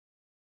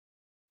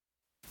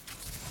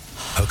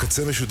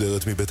הקצה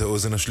משודרת מבית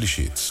האוזן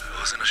השלישית.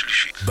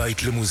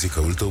 בית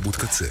למוזיקה ולתרבות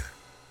קצה.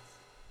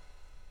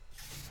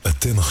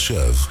 אתם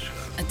עכשיו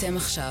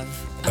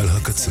על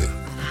הקצה.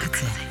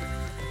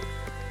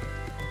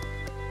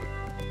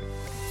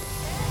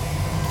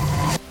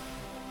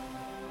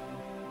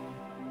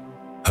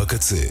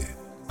 הקצה,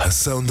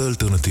 הסאונד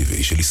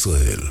האלטרנטיבי של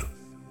ישראל.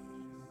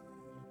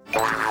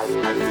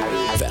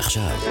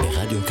 ועכשיו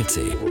ברדיו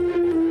קצה.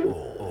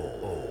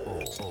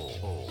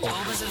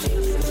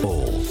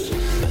 אור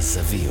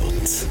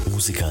בזוויות,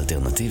 מוזיקה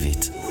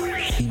אלטרנטיבית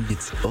עם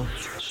ביצועות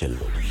של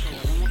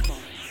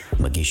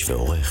מגיש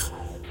ועורך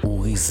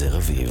אורי זר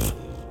אביב.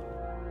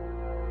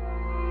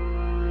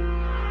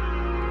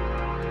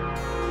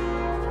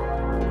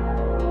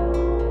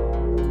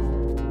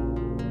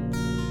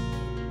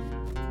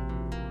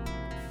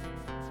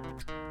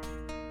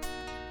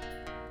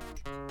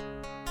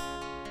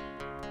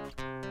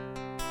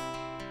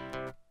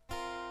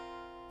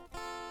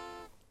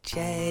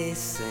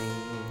 Chasing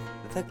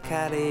the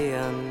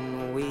carrion,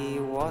 we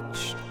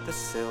watched the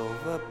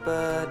silver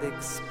bird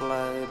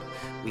explode.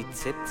 We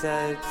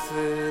tiptoed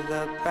through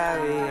the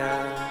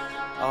barrier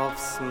of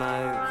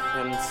smoke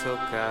and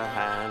took her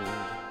hand.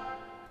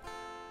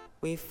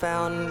 We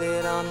found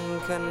it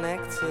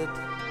unconnected.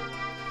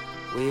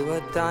 We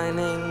were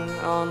dining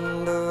on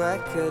the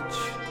wreckage.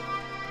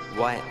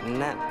 White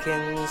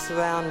napkins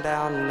round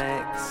our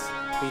necks.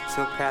 We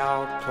took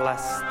our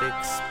plastic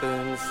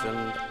spoons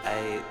and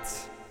ate.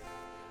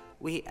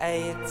 We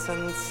ate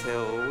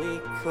until we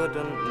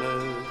couldn't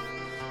move,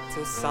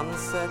 till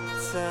sunset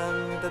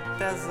turned the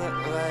desert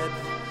red,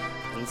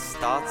 and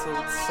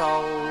startled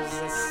souls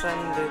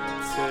ascended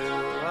to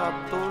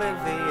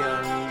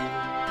oblivion.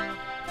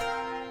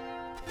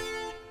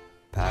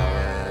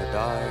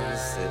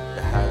 Paradise, it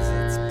has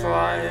its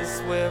prize.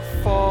 We're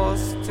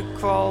forced to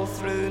crawl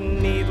through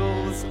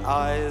needles'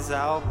 eyes.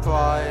 Our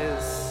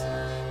prize,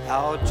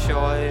 our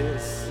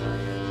choice.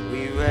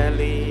 We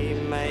rarely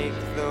make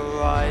the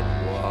right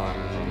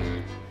one.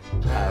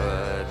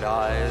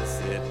 Paradise,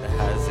 it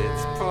has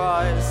its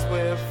price.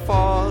 We're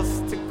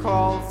forced to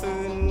crawl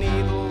through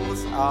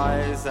needles'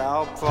 eyes.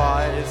 Our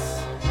price.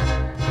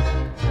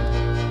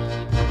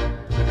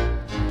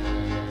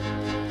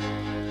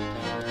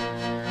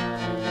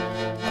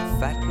 A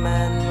fat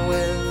man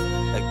with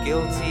a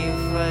guilty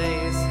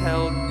face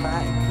held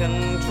back and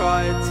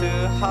tried to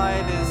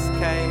hide his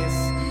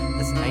case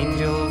as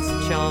angels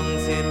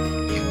chanted,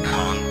 "You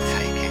can't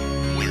take it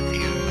with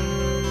you."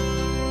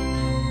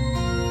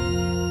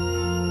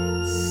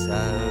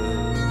 So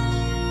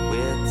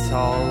we're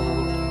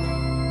told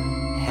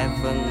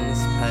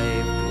heaven's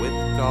paved with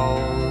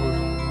gold,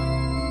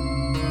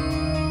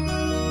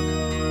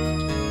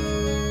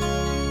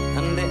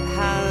 and it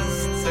has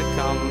to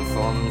come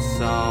from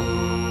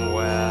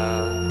somewhere.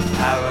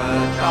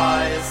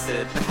 Paradise,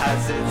 it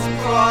has its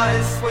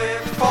price.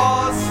 We're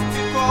forced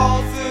to crawl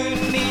through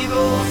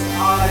needles'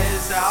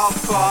 eyes. Our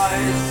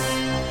price,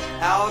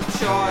 our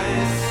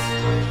choice.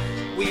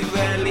 We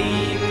rarely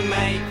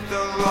make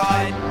the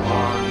right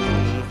one.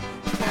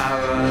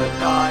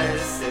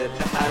 Paradise, it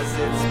has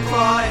its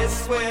price.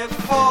 We're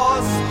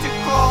forced to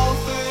crawl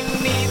through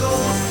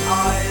needles'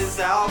 eyes.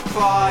 Our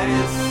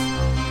price,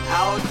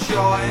 our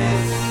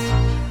choice.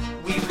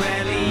 We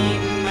rarely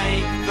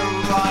make the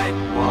right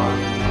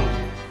one.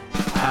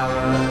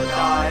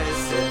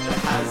 Paradise, it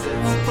has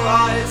its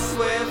price.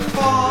 We're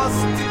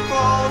forced to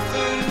crawl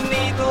through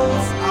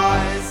needles'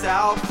 eyes.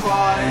 Our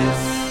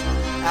price,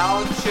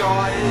 our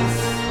choice.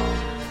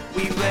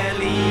 We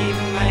rarely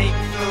make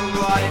the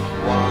right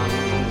one.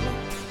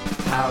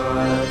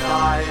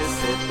 Paradise,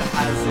 it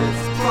has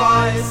its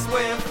price.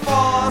 We're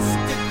forced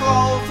to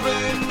crawl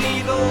through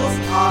needles'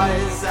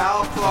 eyes.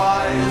 Our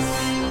price,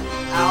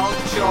 our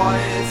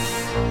choice.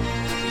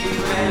 We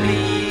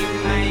rarely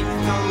make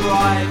the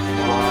right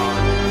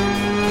one.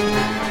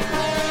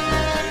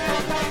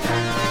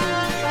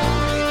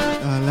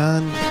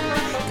 אהלן,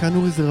 כאן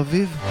אורי זר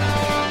אביב.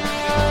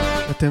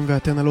 אתם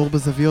ואתן על אור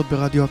בזוויות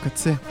ברדיו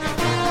הקצה.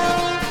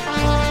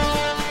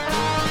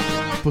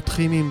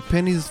 פותחים עם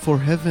Pennies for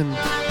Heaven.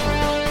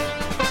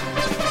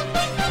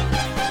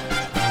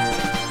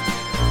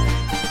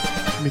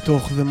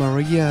 מתוך The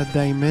Maria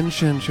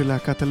Dimension של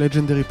להקת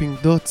הלג'נדרי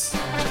פינק דוטס,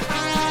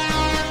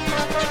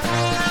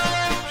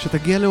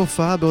 שתגיע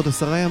להופעה בעוד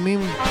 10 ימים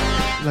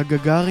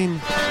לגגארין,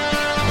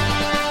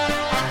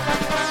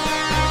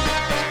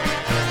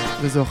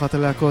 וזו אחת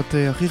הלהקות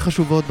הכי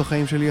חשובות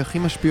בחיים שלי, הכי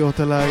משפיעות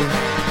עליי.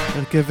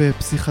 הרכב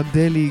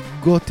פסיכדלי,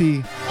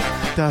 גותי,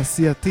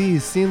 תעשייתי,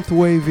 סינט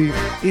וייבי,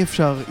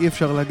 אי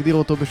אפשר להגדיר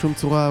אותו בשום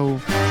צורה. הוא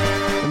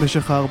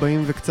במשך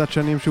 40 וקצת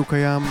שנים שהוא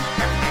קיים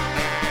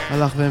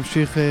הלך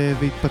והמשיך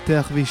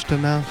והתפתח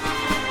והשתנה,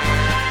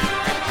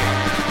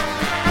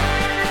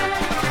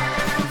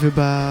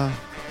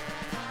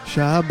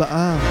 ובשעה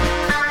הבאה,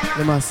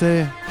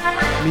 למעשה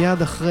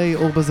מיד אחרי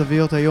אור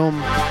בזוויות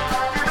היום,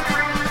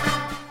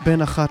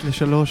 בין 1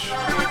 ל-3,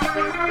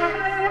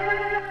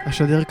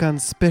 אשדר כאן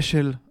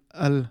ספיישל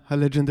על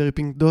הלג'נדרי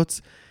פינק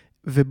דוטס,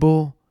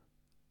 ובו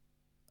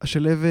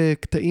אשלב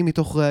קטעים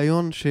מתוך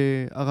ראיון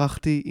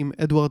שערכתי עם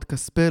אדוארד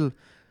קספל,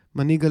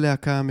 מנהיג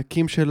הלהקה,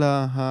 המקים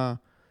שלה,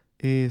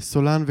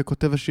 הסולן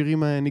וכותב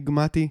השירים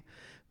האניגמטי,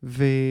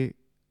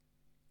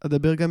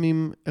 ואדבר גם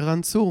עם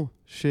ערן צור,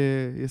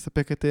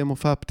 שיספק את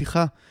מופע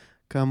הפתיחה,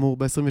 כאמור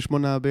ב-28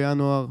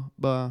 בינואר,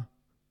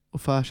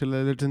 בהופעה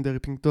של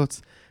Legendary Pink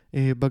Dots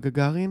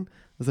בגגארין.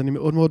 אז אני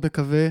מאוד מאוד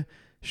מקווה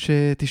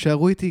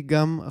שתישארו איתי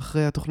גם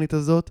אחרי התוכנית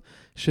הזאת,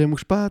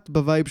 שמושפעת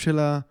בווייב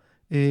שלה,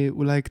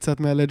 אולי קצת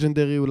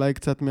מהלג'נדרי, אולי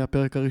קצת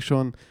מהפרק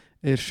הראשון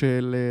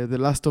של The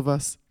Last of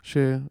Us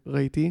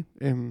שראיתי,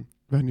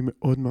 ואני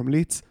מאוד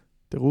ממליץ,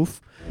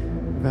 טירוף.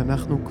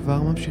 ואנחנו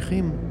כבר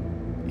ממשיכים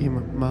עם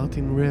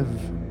מרטין רב.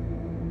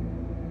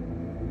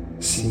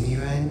 See me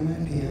riding my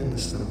piano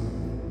storm,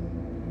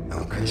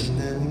 I'm crashing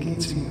down the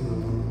gates we were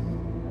born.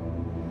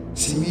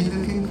 See me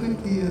looking quick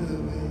the other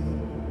way,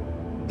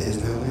 there's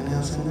no one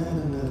else and not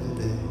another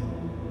day.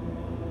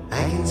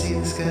 I can see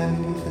the sky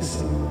beneath the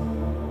sun,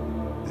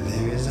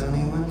 there is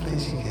only one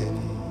place you can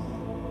be.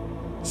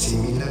 See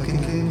me looking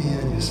clear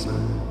beyond your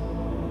smile,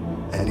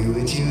 I knew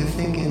what you were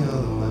thinking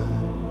all the while.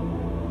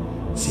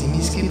 See me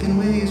skipping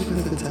waves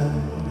with the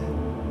tide,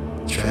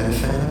 try to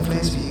find a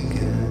place where you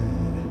can hide.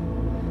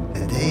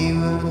 The day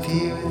will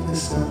appear with the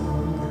sun,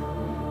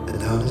 the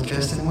dawn is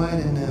dressed in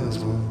white and now is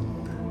won.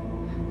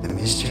 The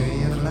mystery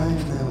of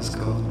life now is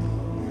calling,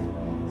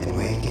 and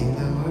waking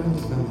the world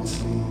from its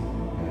sleep.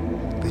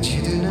 But you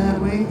do not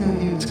wake, no,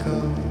 you it's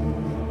calling.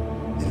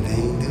 In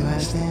vain do I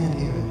stand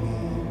here and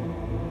weep.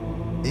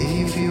 If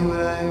you feel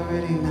what I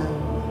already know,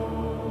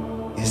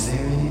 is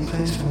there any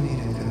place for me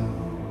to go?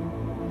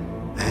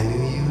 I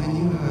knew you when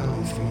you were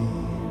only 3,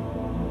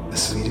 a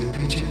sweeter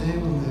creature there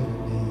will never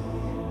be.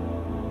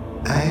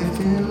 I have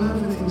been in love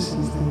with you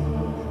since then,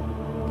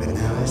 but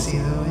now I see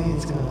the way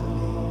it's gonna be.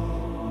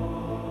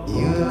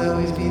 You will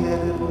always be that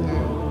little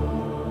girl,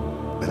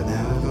 but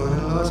now I've gone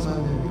and lost my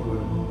very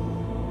world.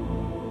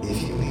 If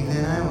you leave,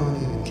 then I won't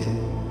even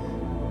care.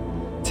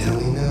 Tell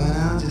me no and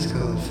I'll just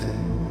call it fair.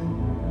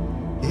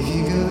 If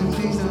you go, then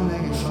please don't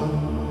make it fun.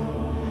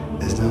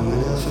 There's no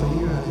one else for me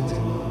running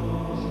too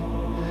much.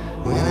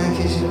 When I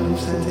kiss your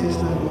lips that taste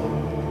like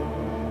wine,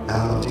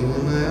 I'll hold you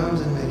in my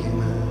arms and make you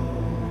mine.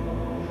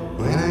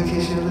 When I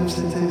kiss your lips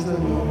that taste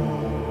like wine,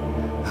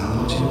 I'll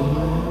hold you in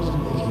my arms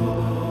and make you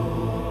mine.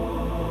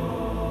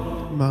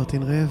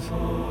 מרטין רב,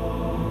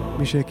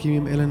 מי שהקים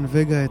עם אלן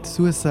וגה את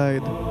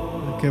סויסייד,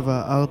 הרכב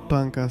הארט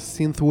פאנק,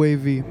 הסינת'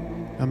 וייבי,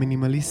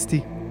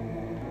 המינימליסטי.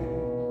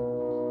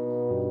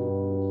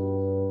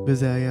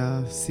 וזה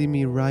היה See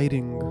Me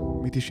Riding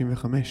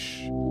מ-95.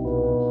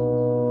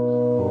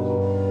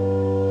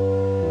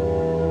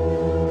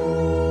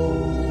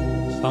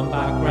 Some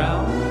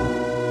background,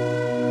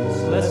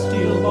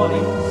 celestial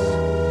bodies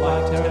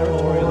like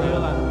territorial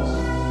islands,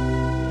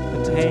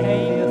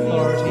 attaining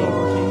authority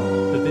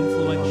of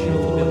influential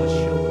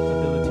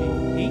ability.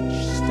 Each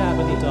stab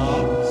in the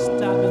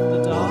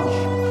dark,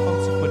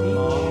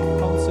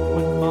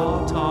 consequent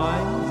mark,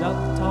 time,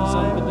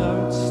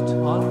 unbeknownst,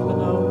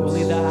 will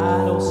either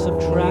add or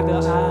subtract,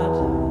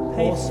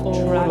 pay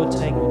forward or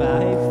take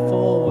back, pay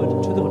forward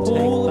to the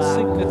pool of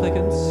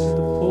significance,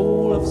 the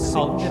pool of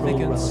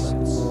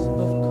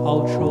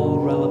cultural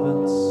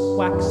relevance,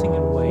 waxing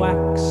and waning.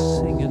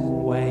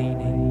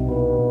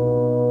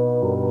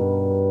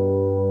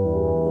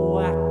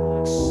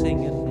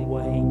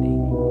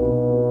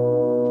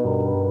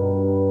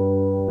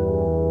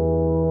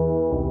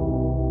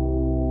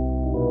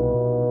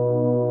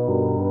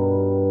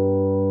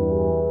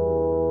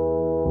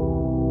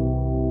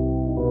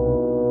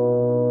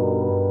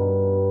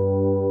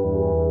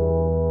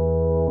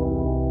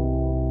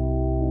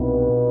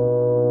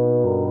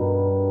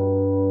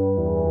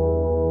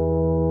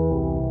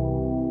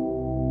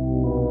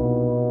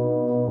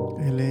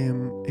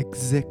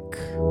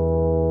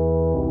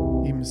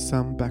 עם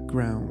Some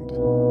Background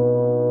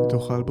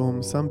מתוך האלבום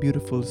Some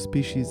Beautiful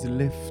Species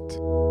Left.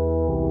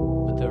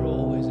 But there are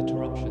always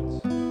interruptions.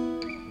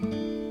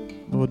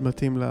 מאוד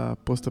מתאים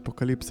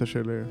לפוסט-אפוקליפסה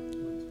של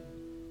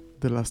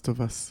The Last of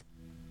Us.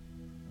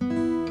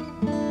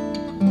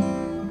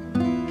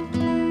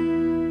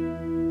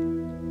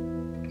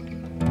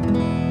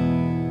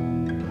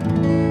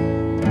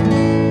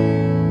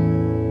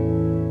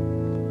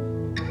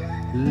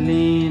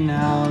 Lean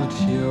out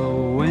your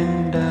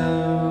window,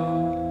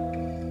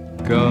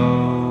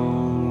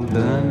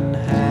 golden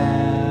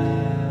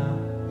hair.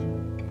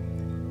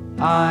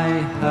 I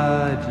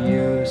heard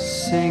you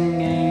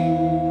singing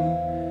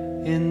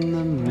in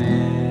the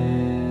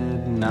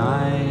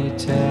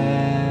midnight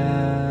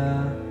air.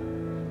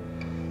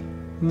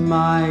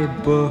 My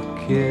book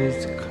is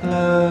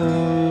closed,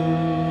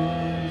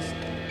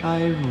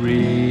 I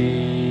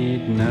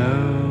read no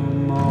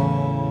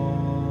more.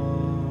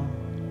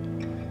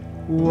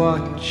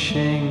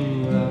 Watching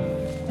the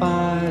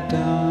fire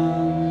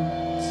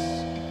dance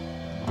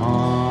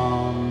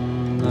on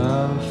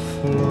the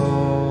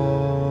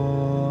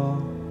floor.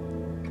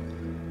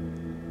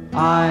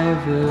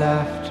 I've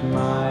left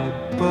my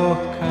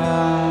book, I've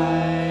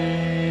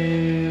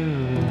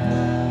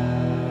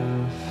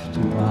left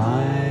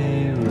my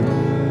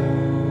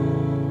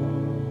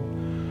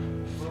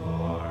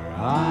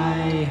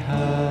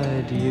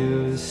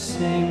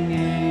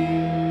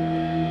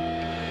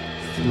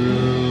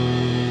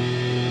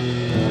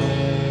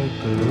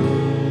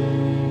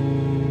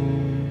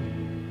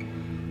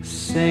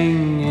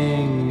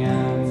singing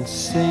and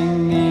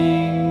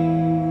singing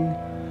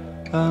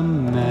a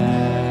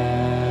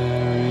merry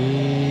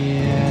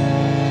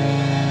air.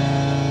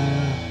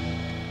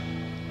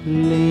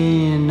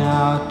 Lean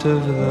out of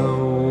the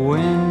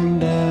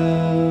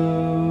window,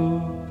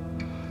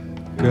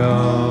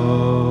 golden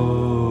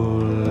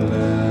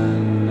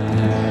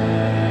hair.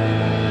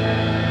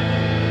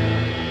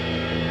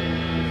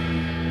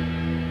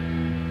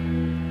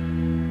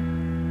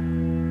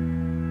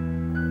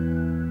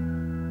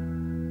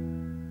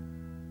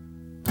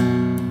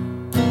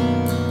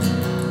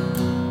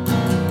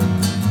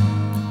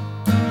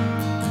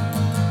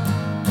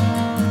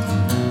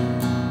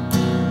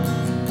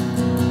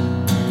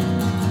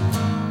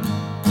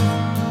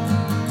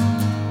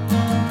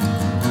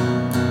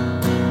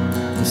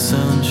 The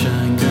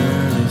sunshine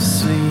girl is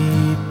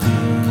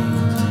sleeping.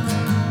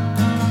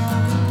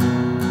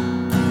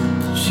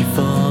 She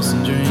falls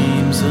and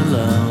dreams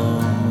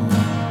alone.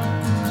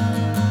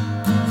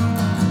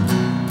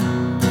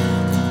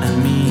 And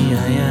me,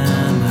 I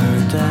am her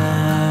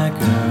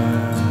dagger,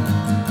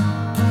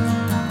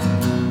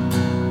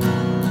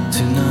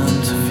 too numb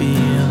to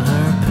feel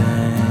her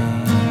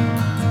pain.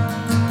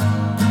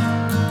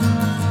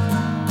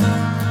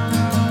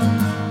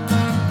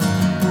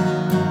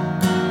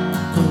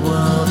 The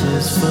world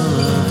is full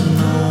of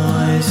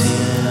noise,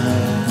 yeah.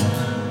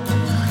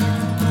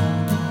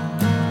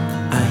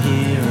 I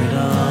hear it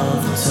all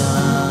the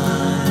time.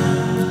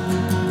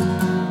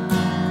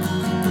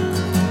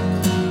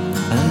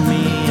 And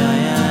me, I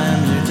am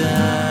your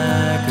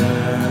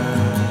dagger.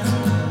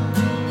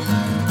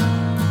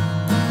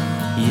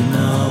 You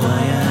know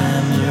I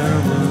am your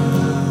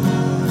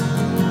wound.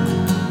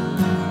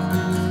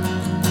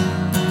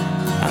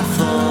 I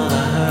thought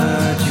I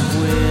heard you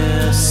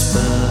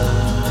whisper.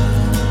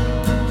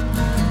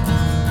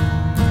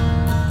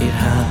 It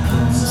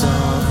happens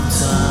all the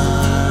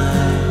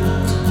time.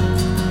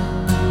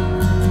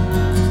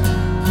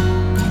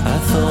 I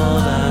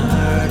thought I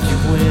heard you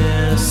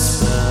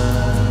whisper.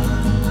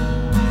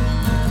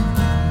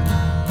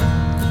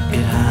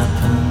 It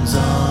happens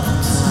all the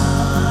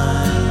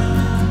time.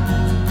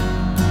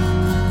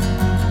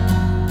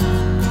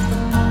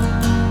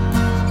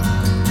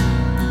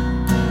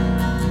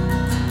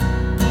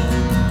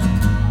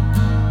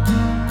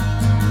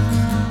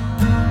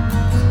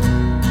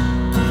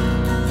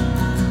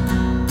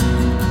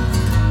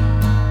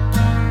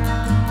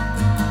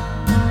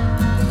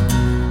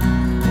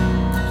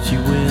 She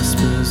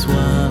whispers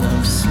while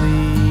I'm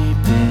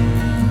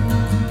sleeping.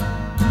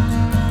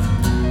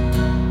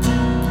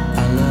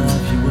 I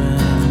love you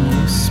when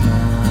you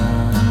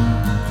smile.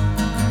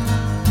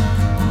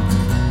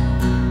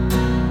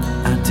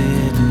 I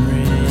didn't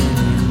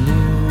really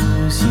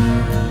lose you.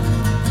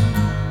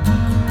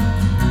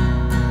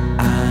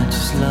 I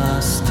just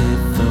lost it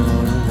for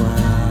a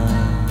while.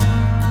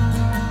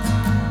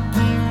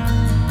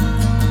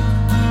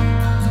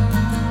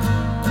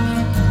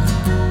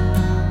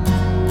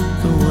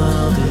 The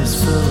world is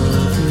full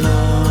of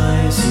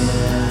noise,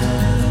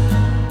 yeah.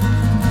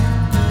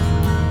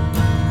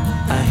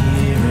 I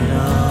hear it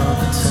all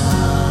the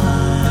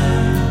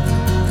time.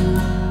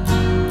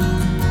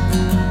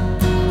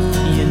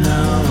 You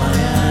know I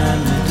am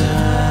the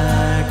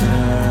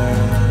dagger.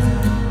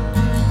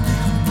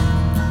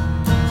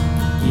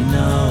 You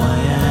know I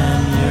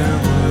am your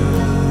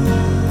wound.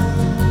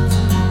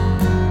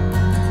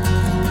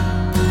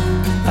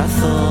 I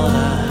thought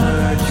I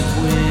heard you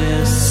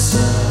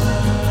whisper.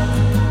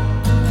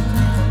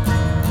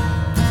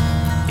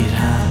 It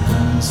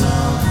happens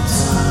all the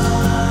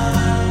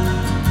time.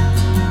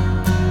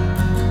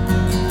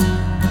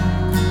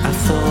 I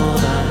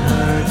thought I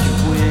heard you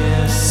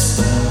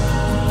whisper.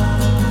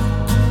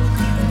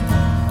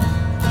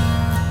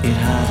 It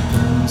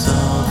happens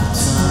all the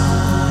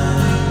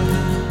time.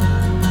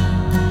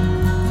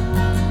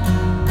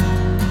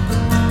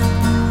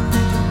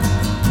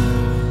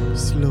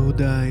 Slow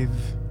Dive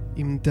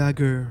עם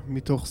דאגר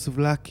מתוך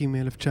סובלקי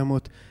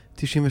מ-1993.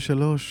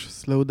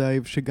 Slow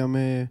Dive שגם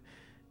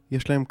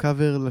יש להם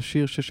קאבר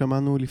לשיר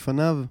ששמענו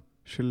לפניו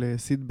של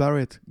סיד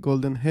בארט,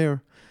 Golden Hair.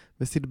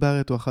 וסיד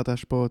בארט הוא אחת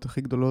ההשפעות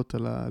הכי גדולות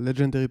על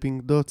ה-Legendary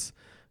Pink Dots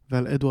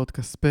ועל אדוארד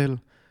קספל,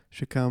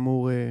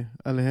 שכאמור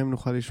עליהם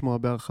נוכל לשמוע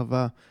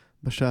בהרחבה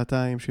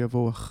בשעתיים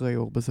שיבואו אחרי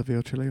אור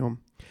בזוויות של היום.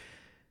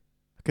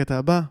 הקטע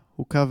הבא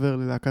הוא קאבר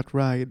ללהקת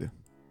רייד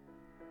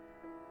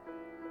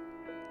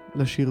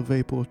לשיר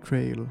Vapor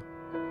Trail.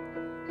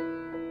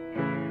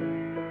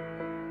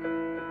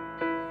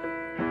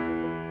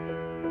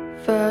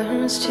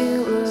 First you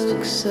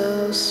look so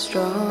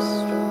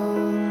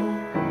strong,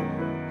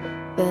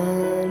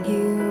 then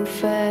you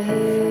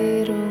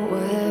fade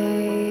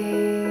away.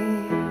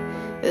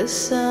 The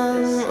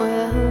sun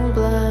will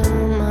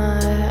blind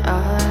my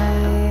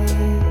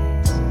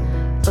eyes.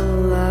 I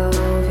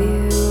love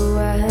you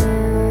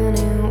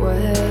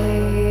anyway.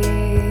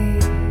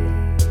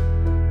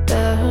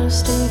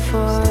 Thirsting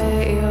for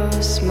your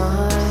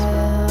smile.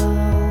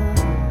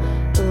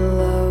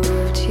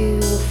 Loved you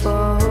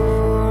for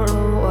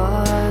a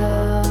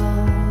while.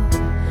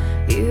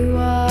 You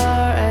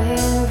are a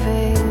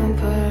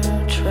vapor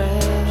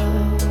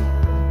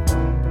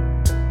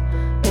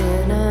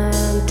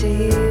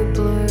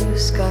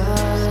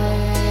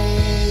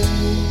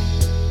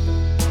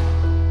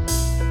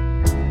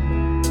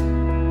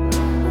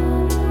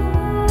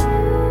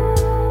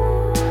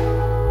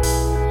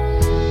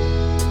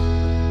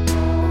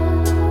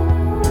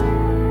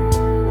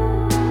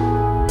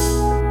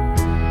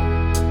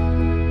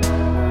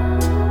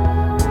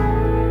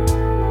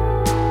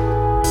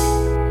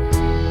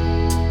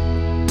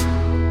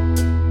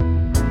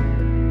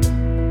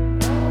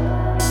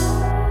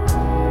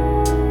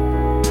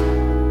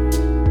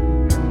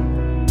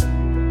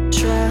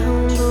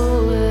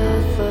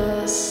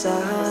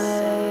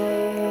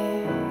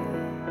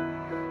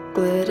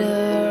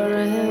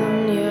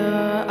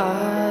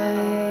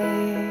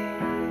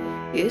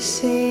You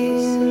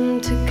seem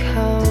to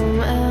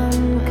come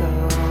and go.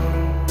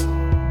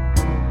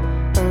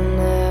 I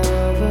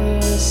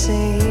never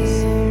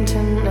seem to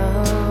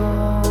know.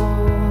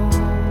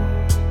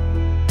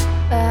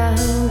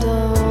 And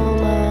all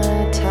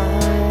my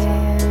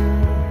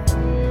time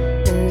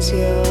is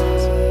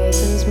yours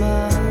as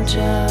much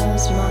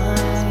as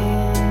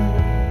mine.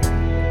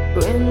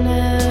 We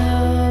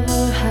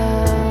never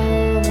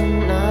have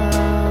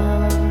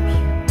enough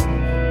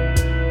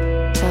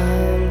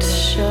time to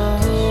show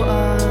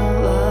our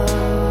love.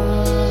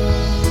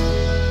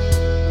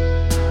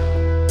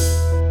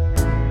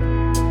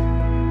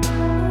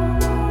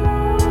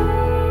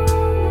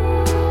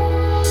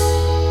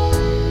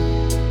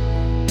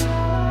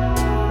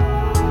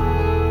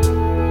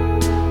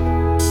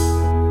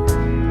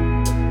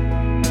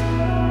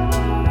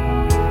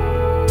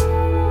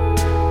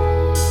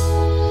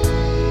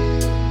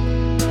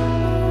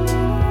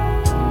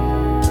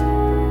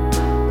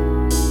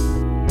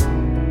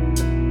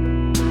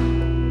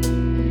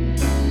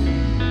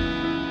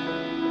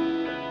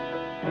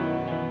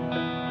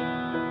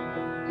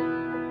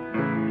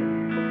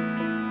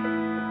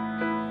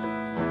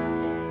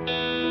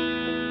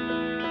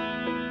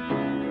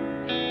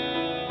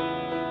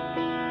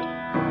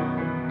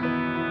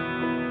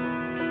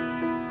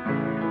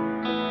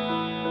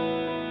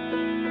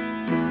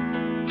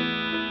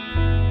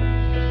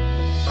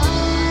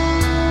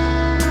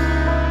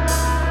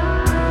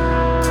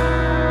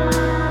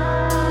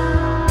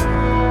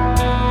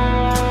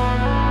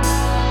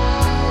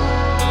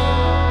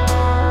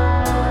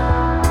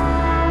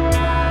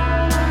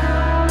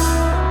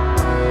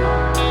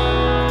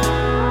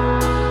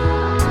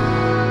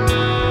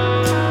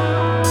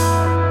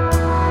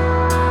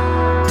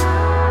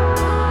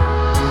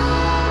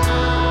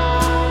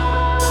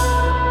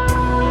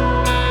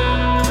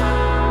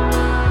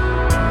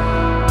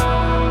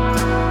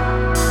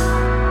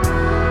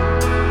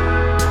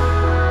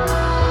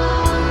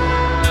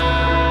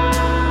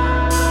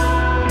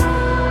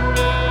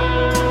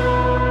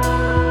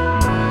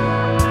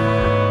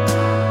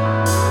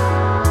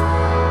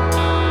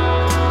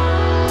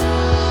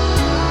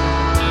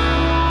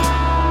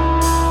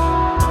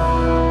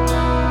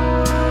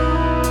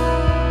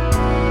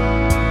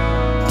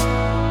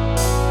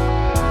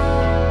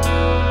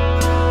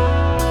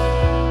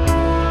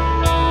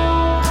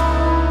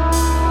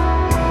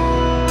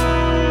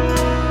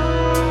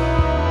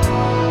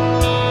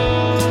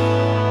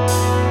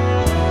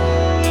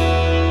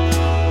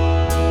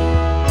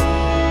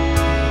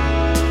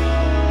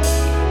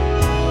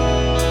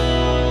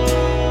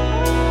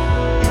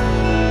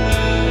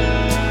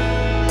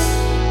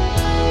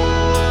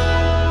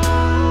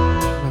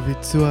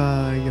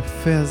 הביצוע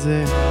היפה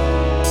הזה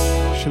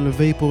של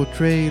וייפור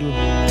טרייל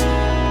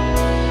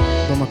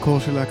במקור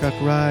של להקת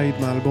רייד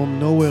מאלבום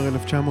Nowhere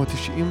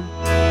 1990,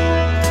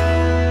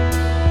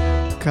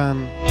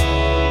 כאן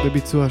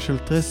בביצוע של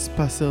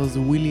טרספאסרס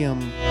וויליאם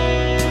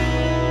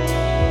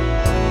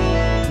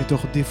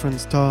מתוך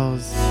Different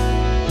Stars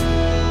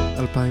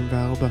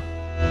 2004.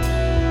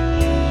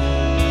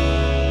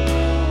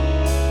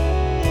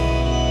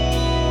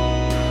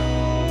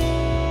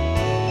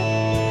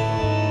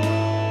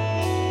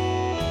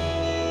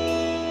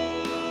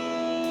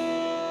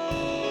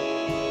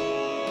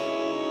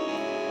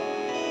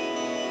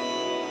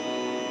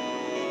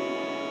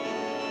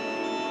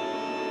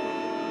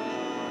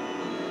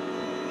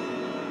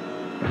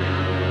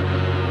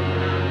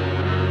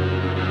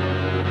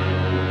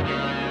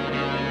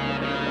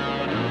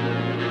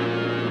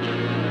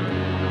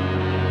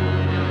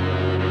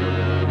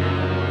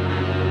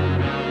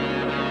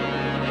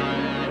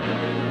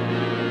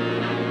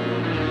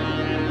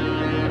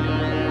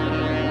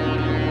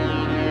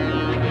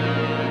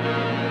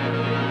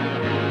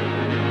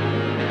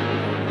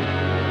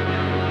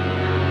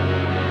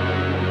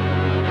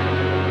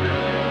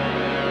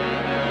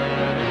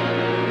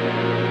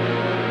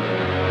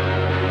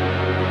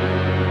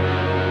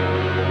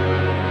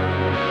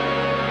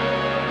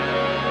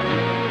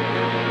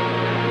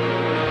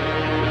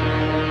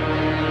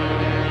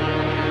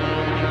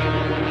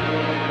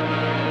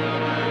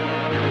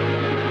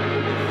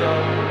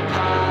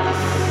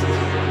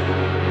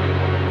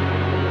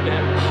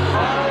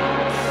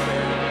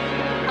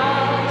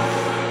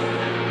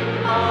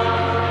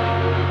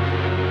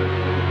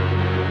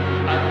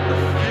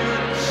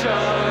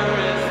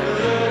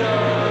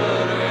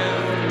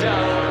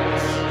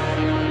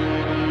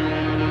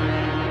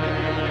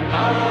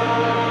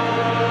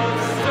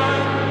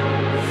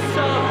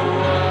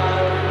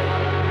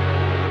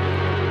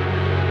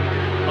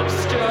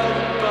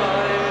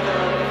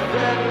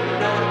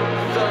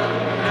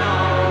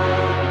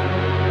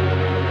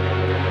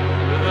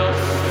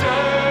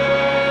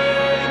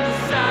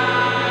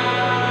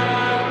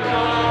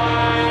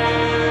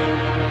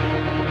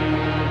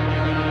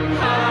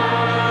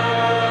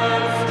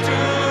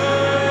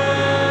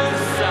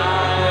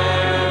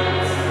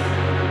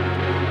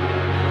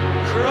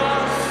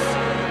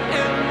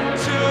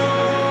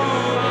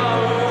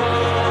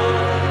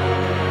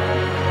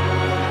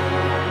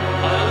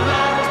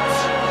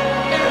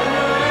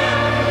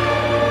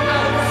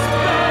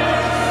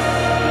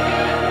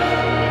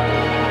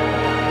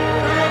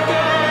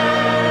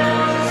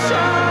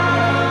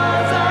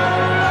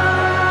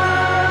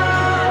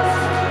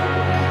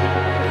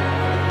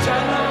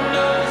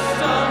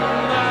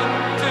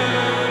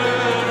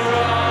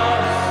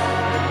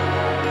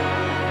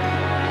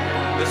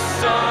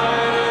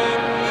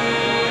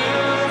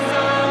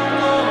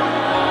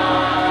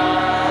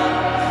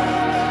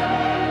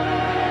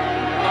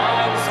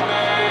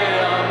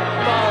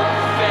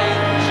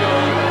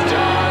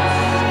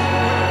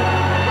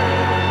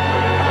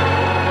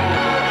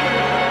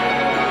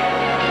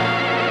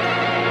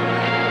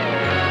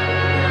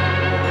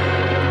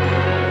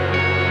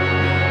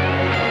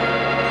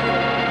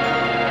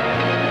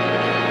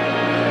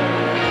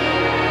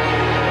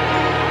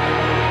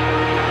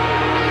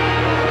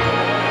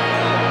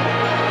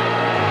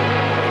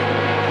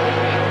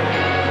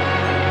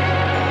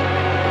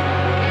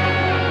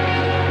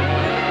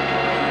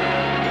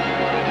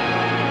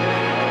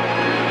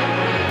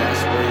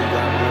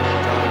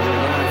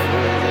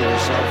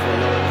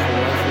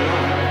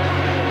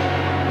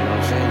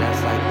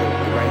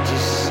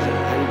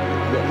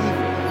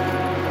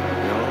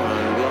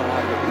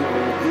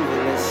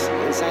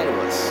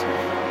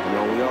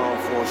 we all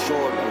fall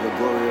short of the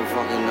glory of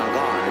fucking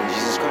God and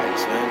Jesus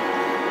Christ, man.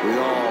 We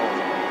all,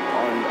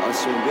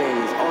 us human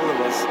beings, all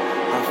of us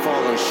have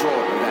fallen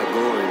short of that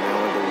glory, man,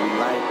 whether we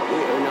like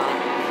it or not,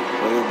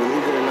 whether we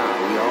believe it or not.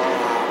 We all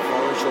have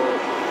fallen short,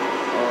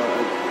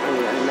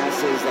 and that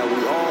says that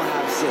we all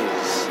have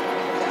sins.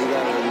 We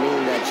gotta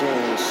mean that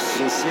change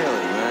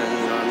sincerely, man,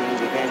 you know what I mean?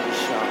 We can't just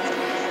shout.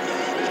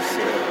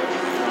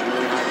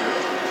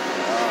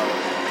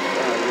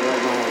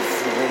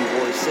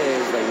 Homeboy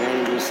says, like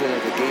 90%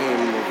 of the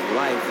game of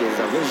life is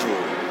a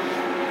visual.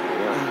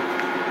 You know?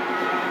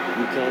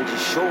 You can't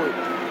just show it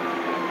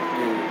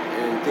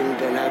and think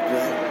that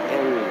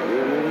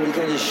and you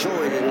can't just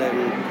show it and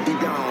then deep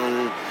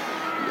down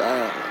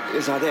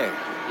it's not there.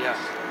 Yeah.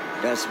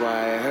 That's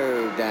why I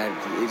heard that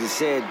it is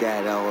said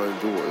that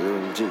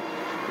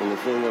when the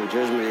film of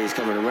judgment is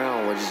coming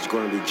around, what is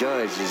going to be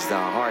judged is the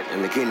heart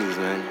and the kidneys,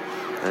 man.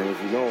 And if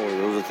you know,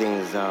 those are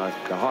things,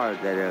 the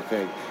heart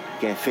that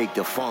can't fake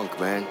the funk,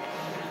 man.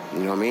 You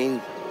know what I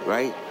mean?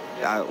 Right?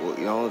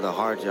 You know, the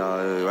heart,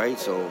 right?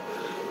 So,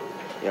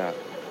 yeah.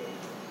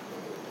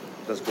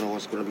 That's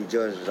what's going to be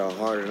judged is our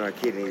heart and our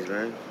kidneys,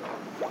 man.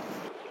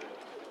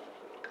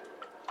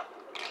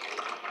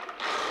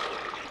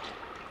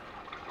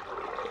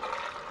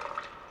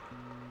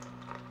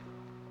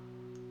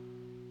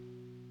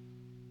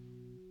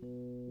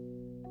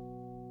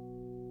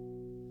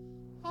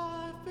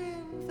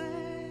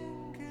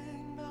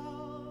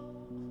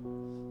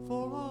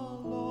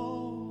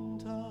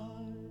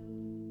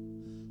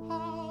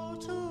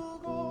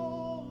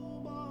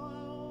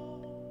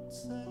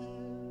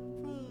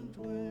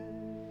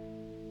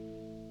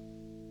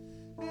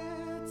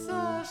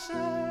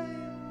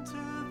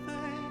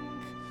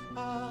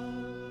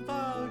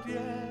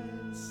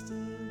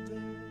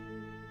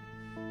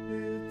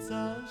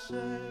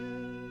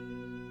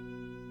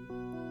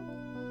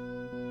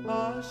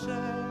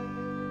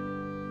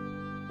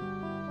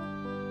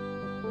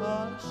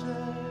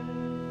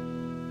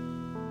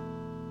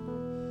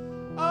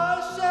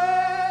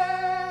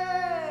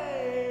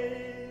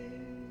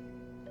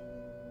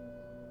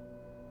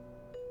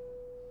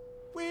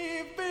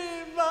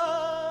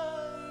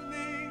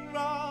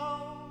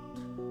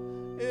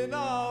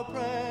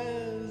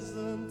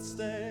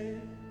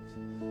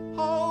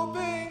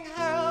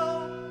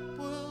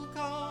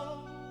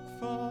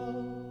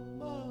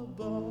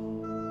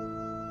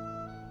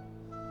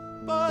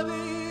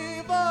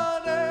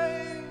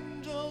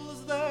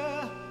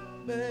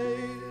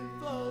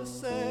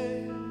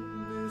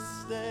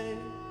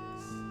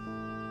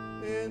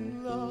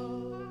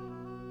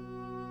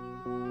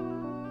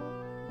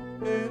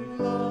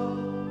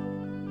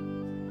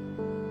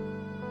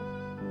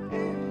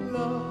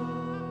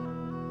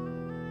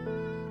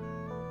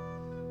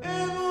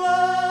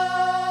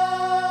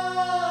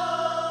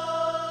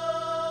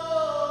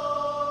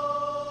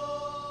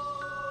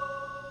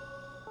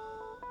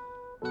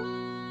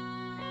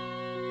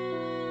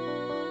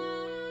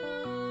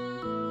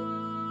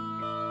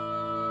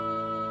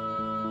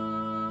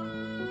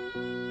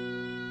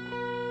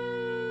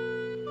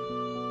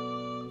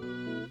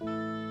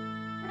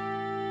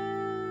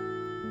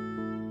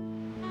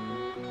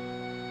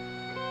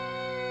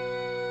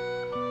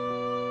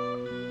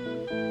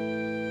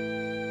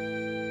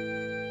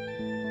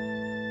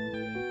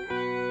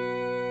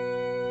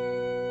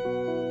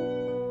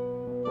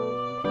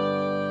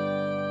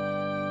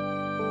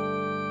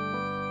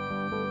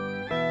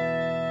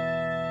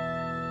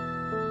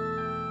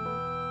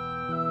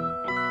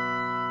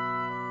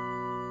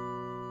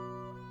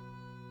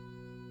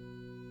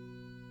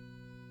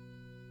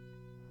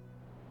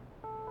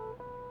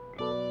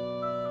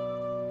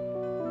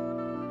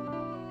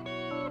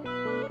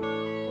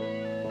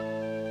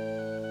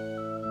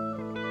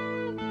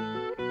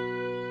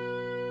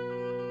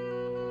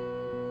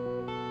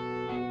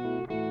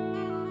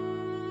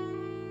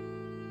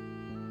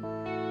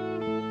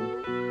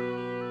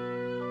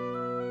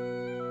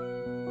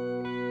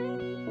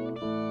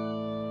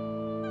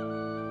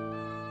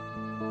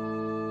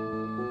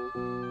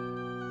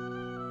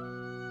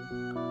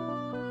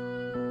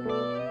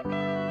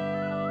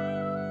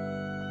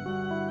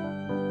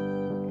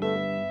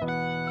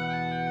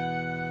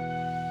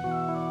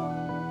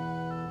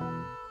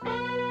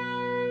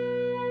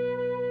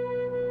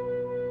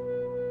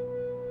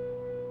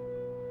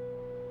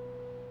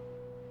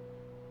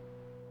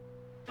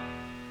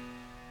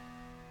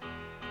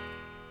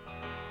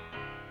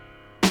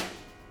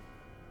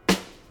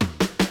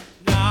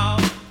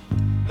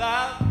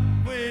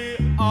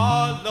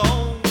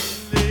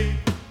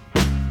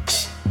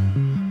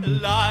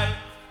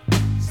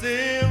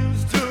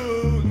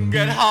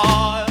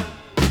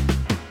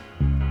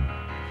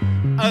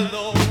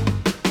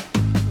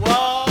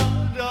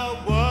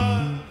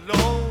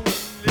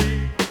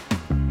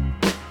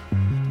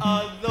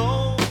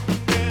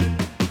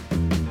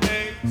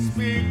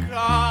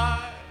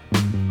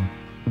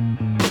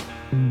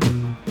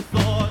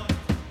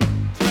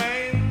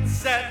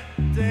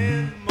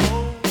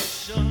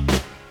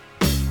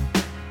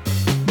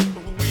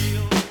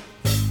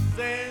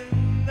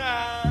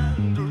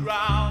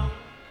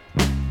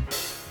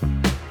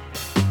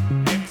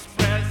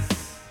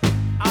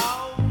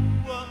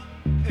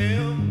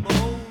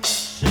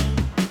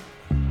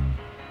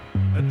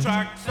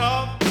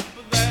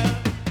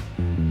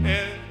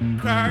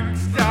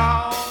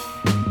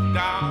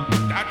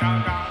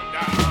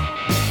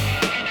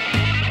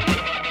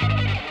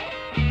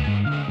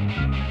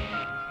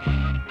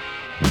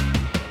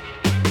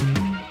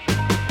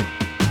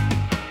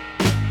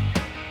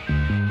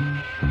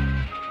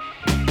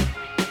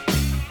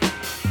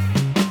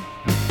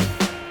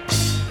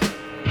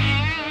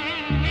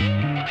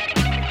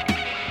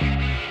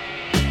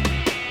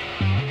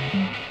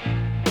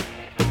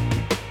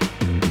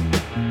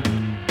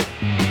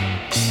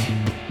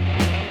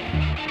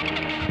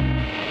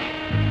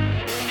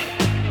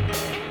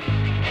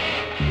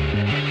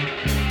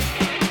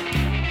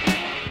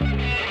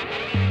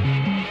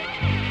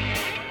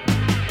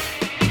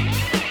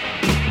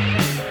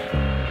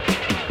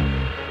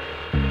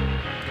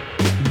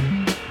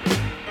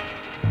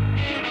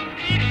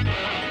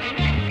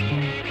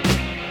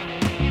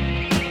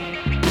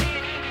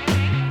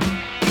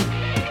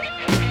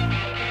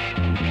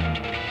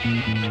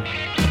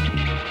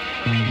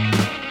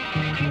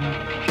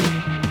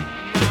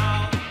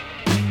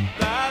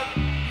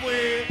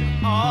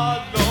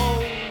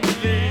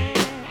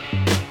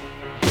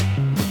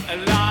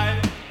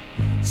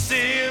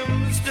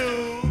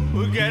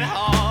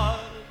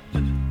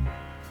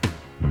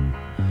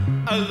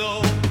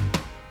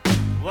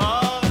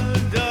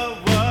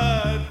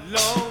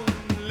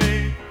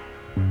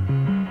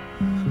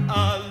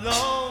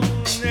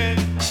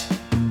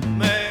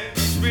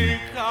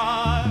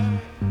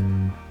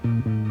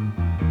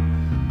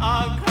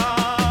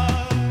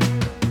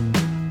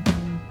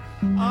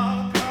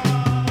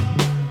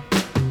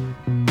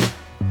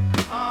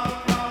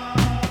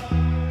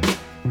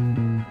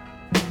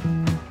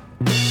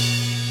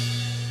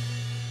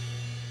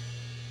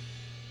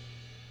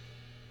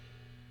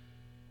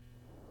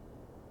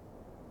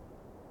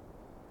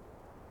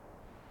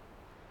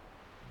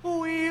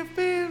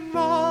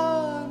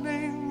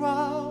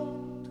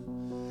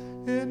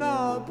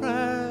 our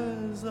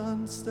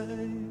present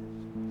state,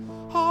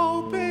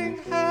 hoping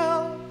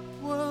help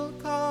will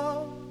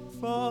come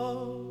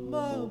from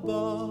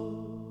above.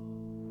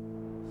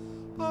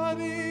 But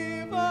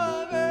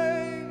even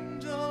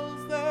angels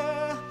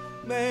there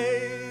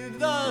made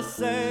the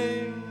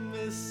same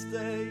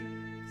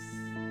mistakes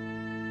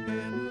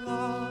in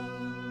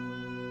love,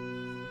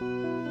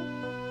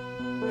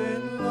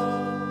 in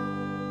love,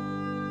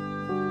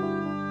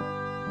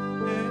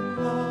 in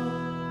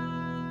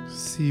love.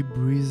 Sea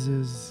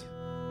Breezes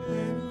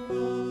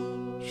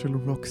של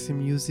רוקסי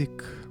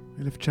מיוזיק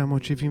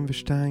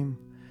 1972.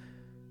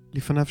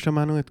 לפניו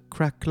שמענו את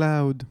Crack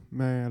Cloud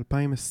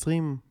מ-2020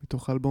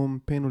 מתוך האלבום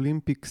Pain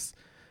Olympics,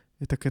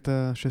 את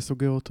הקטע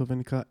שסוגר אותו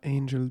ונקרא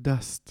Angel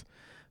Dust.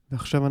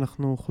 ועכשיו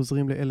אנחנו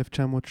חוזרים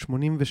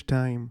ל-1982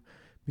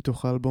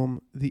 מתוך האלבום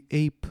The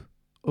Ape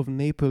of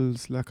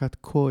Naples, להקת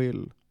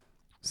קויל.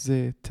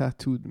 זה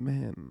Tattooed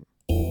Man.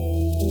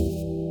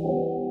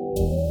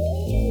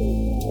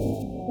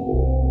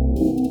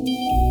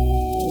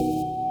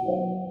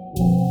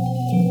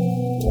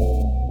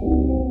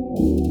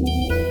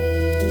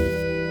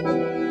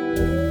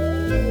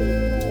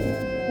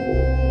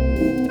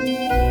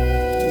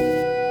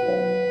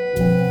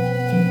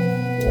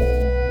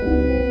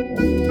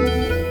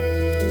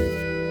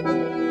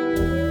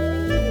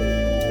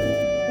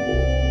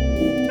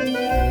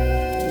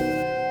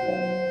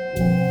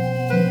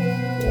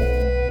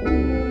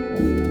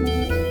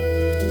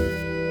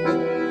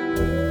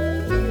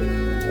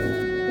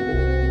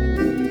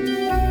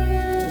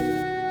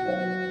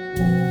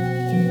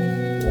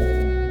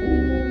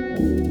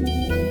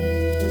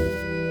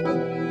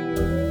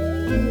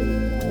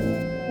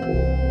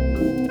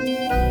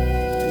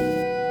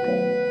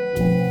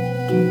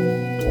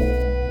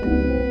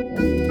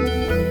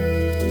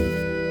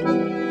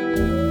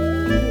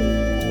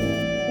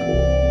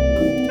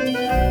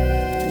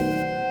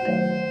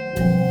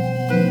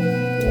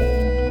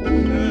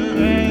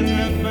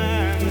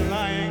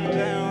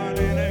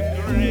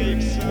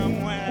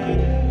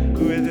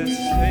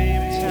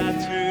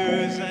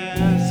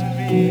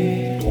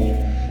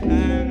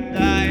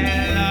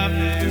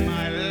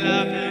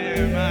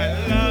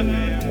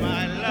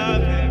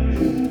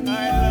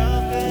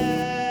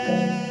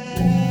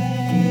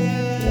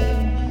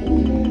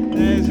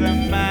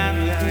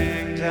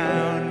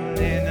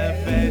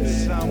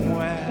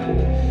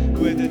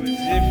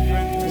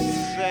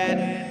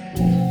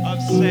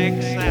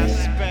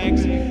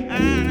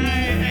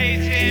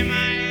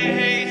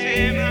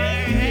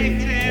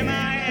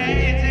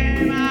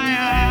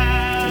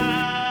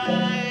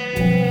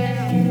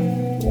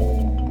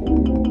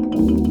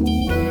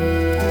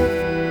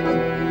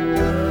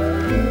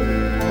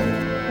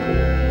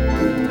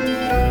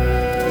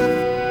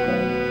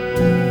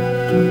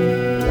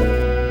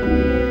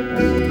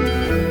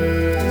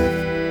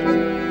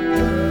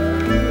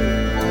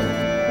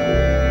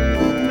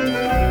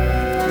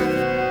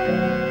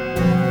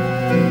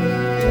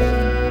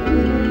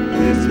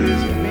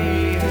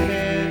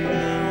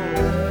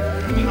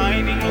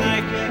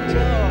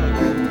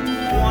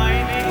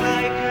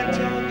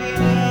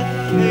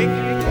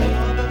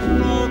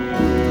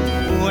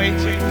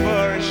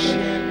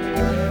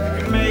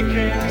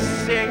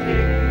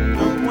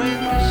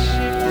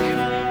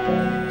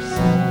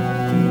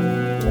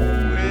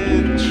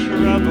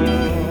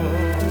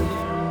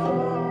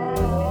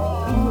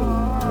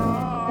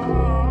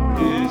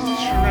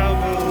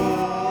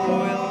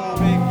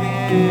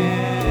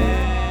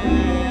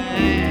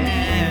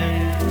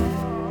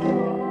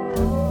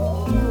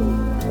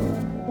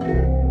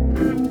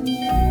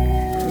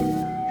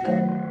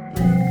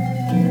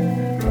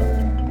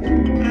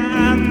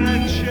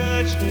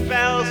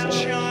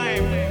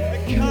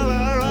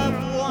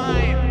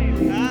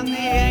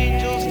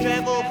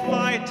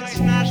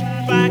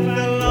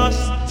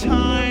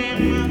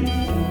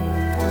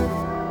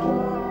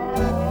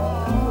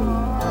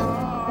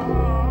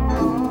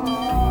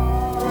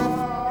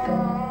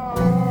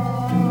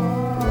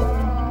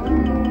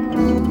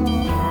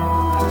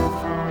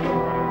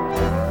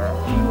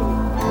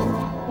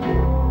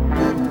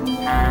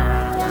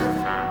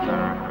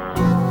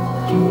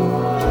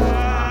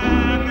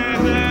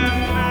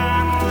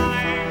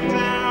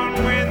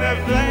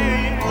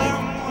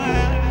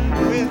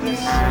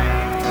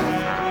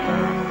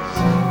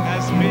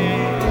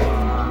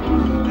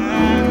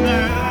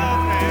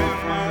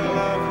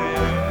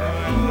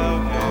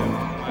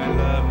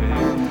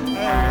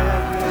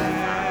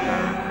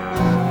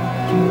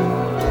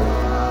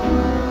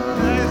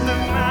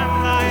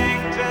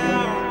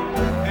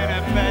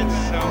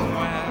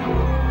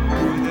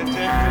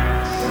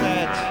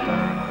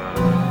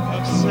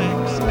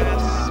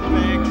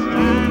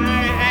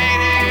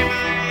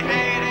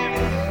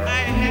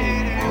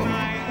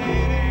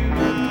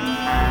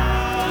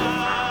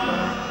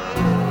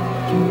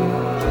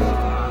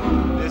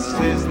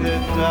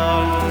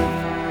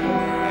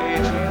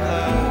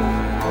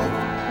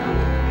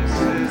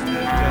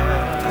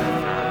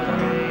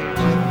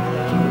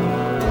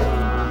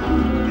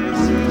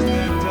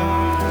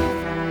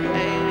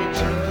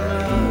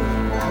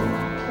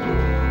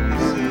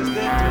 This is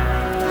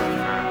the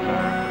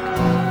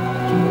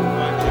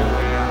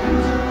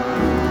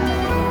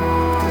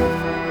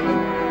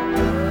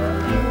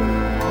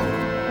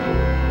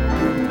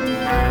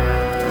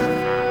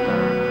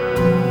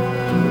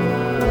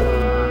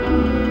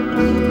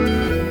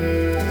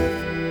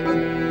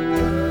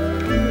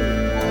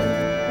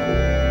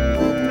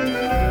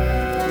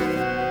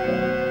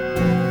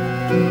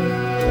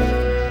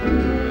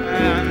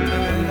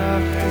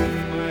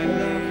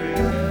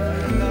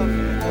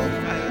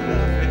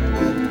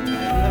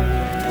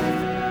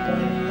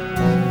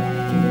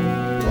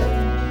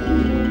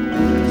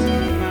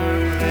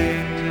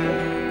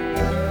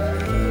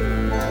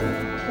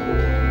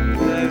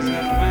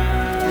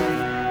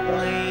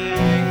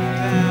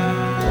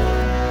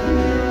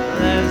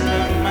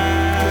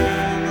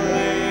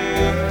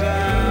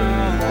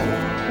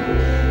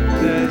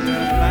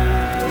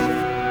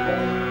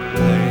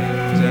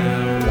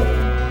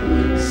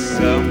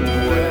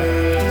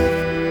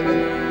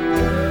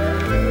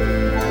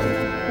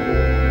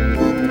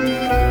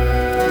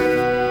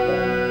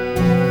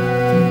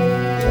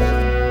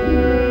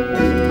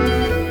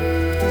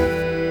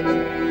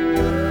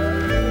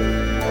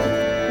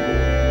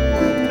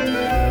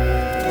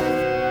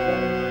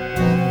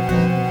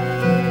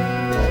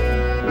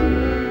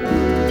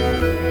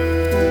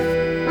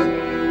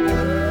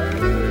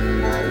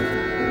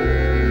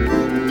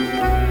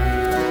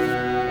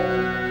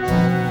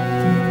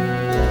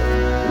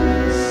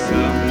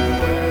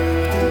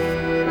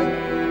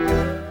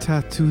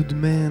Tattooed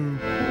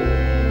Man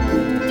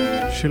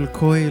של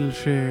קויל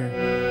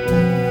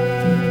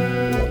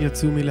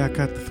שיצאו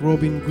מלהקת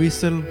Throbbing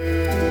Gristle.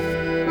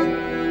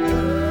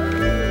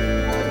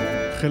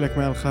 חלק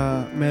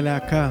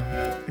מהלהקה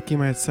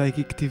הקימה את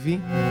Psychic TV,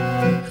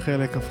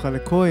 חלק הפכה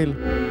לקויל.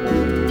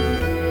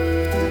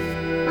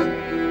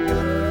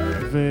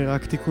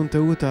 ורק תיקון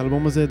טעות,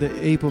 האלבום הזה,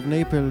 The Ape of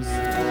Naples,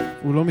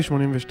 הוא לא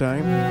מ-82,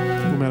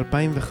 הוא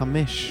מ-2005,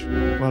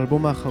 הוא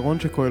האלבום האחרון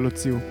שקויל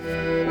הוציאו.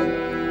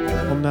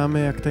 אמנם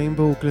הקטעים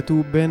בו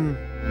הוקלטו בין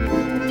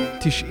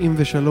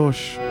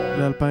 93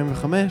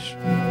 ל-2005,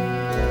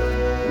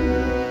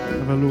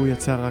 אבל הוא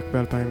יצא רק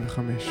ב-2005.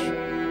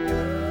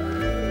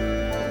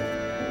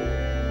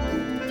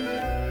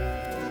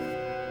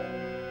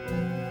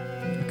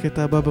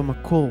 הקטע הבא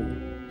במקור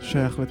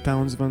שייך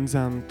לטאונס ון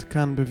זנט,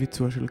 כאן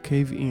בביצוע של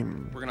Cave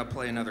In. We're gonna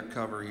play another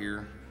cover here.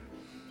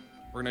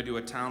 We're gonna do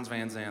a Townes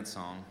Van Zandt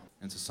song.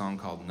 It's a song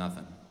called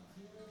Nothing.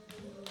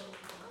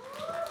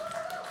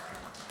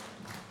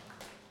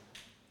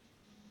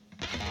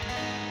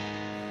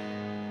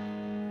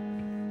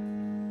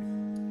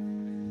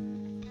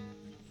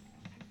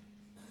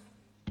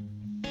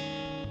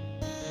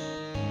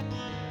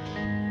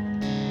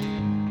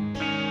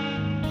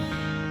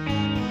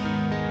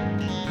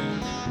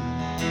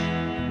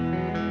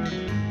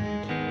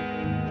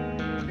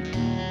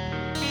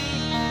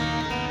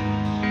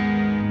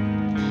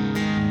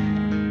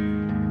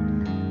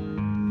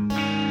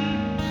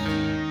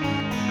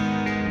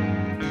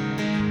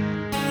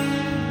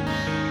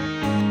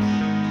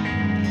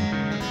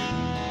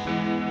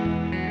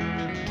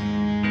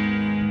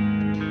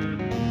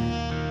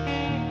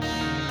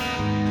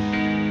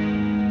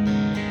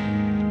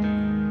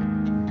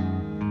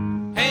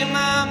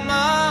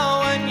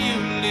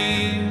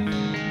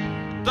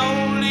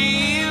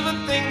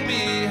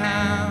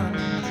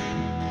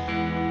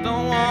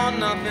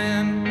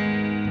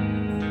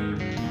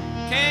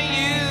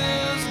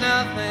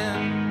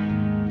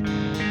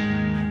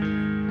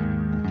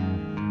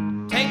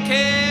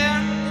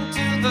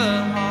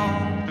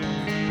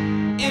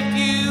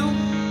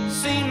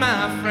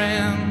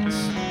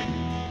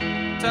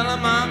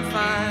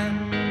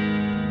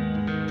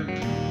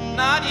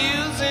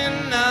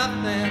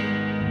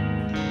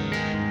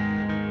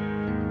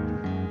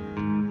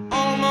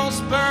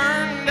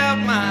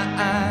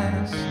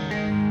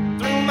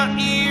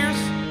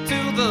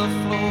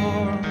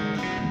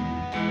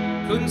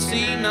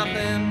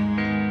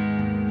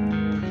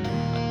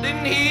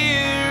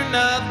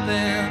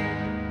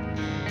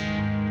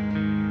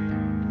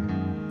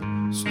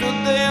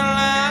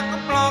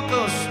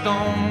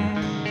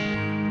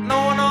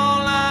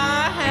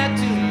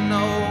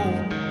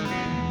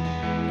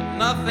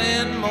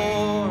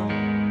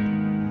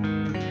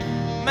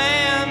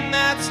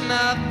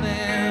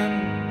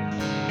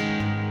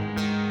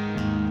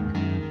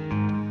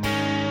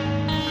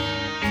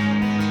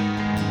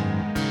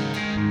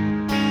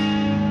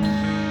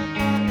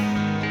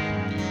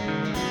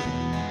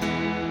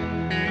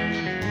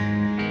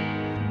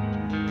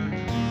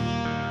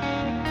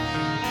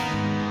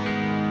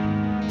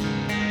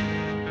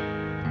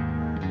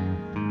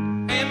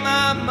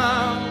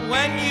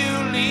 When you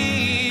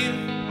leave,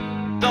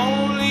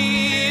 don't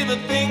leave a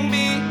thing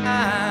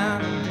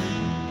behind.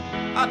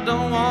 I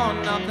don't want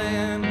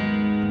nothing,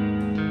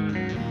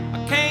 I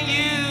can't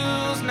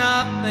use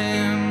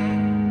nothing.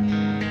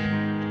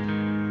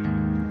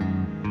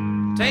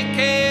 Take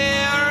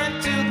care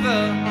into the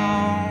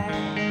home.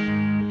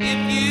 If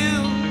you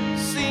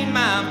see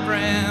my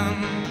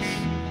friends,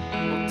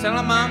 well, tell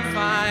them I'm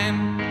fine,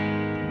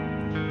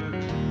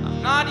 I'm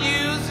not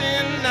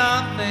using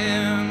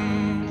nothing.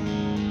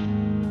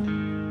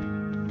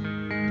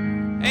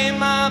 Hey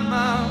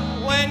mama,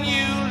 when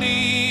you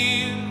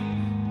leave,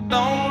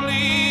 don't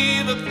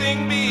leave a thing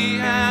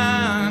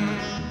behind.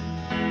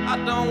 I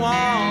don't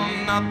want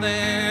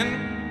nothing,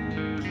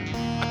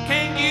 I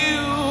can't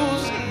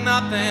use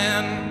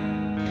nothing.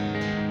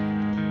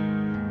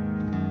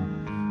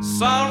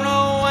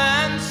 Sorrow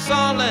and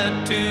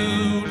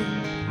solitude,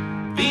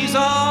 these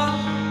are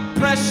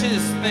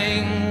precious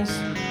things.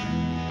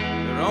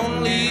 They're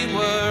only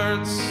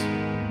words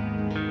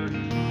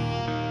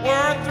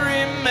worth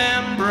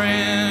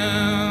remembering.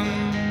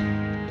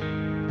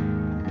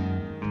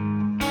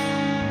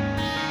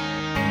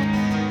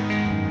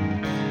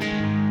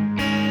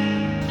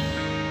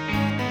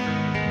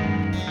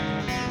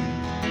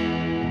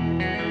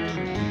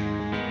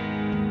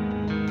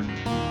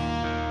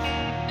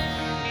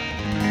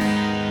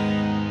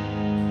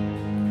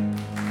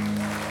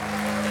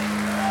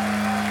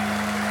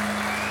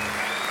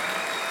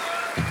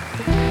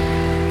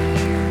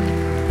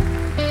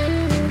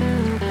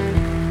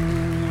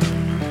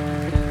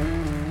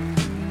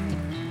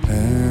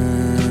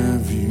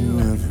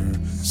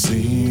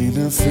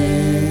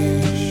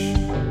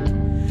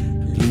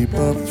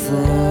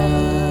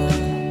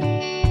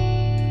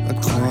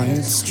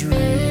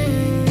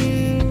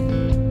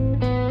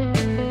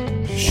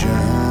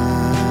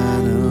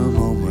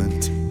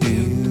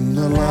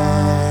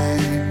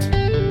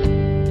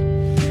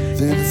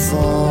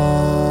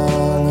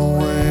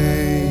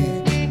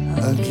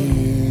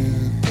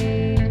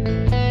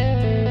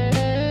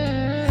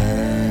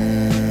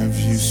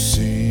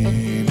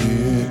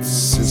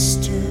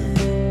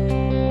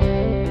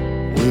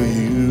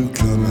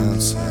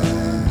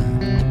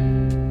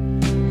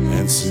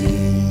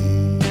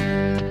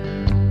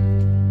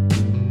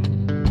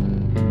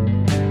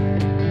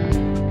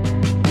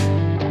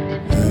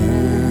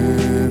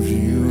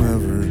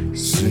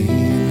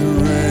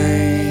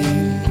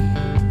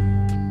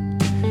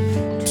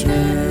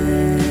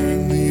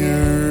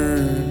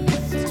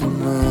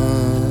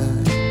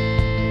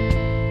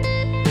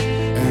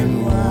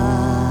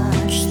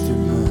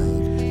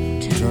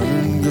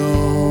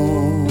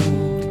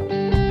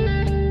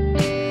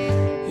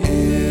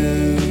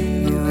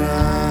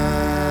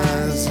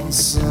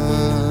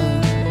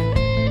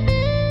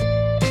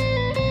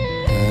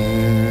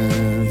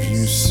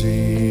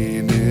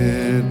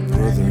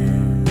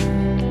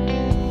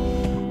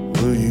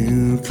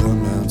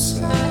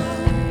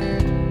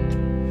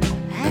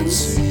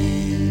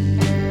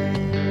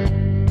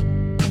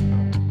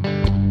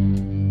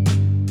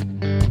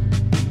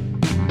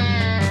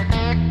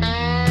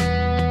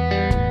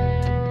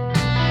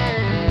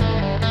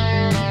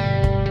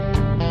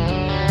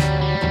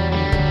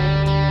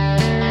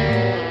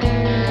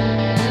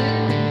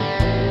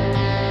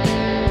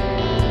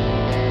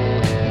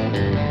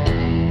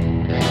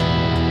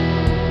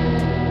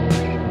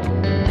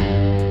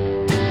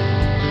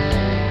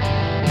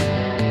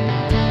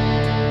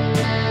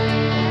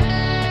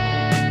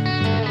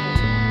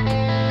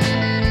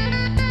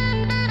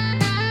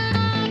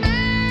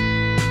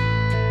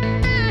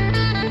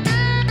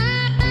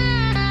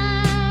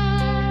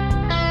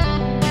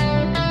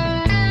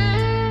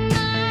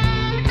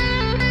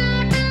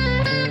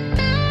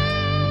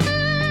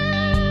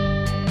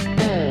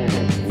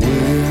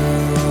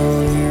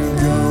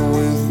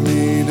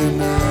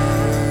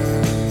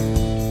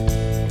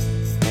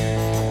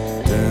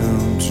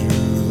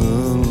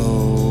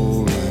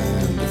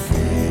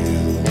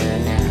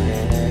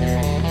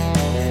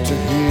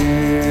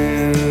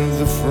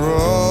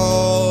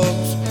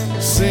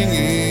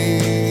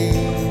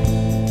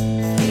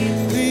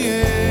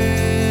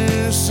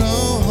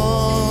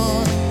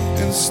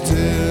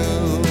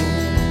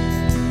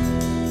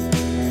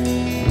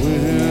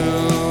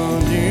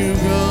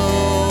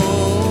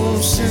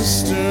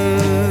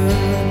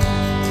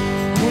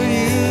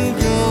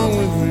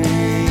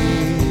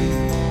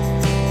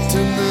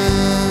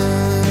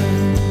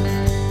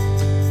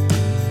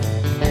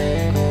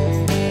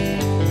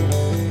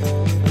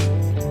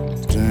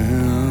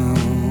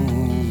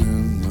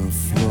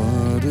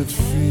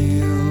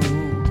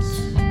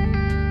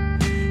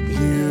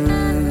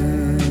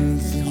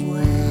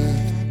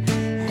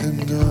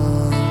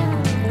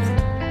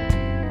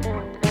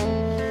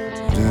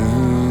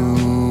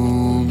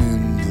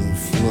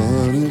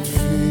 could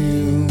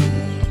feel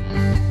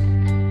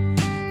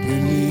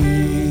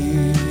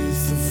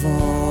beneath the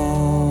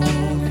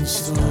falling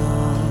stars.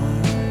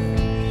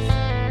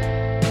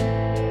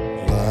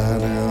 Lie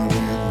down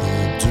in the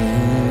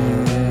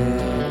dirt,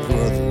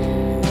 brother.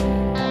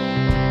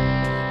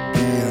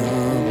 Be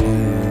our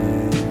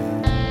mirror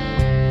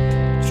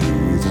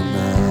through the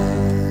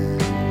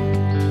night.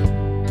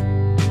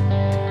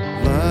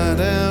 Lie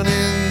down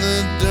in the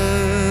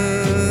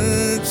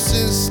dirt,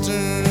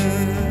 sister.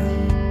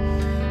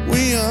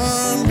 We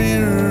are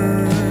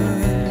mirrors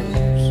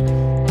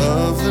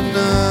of the night.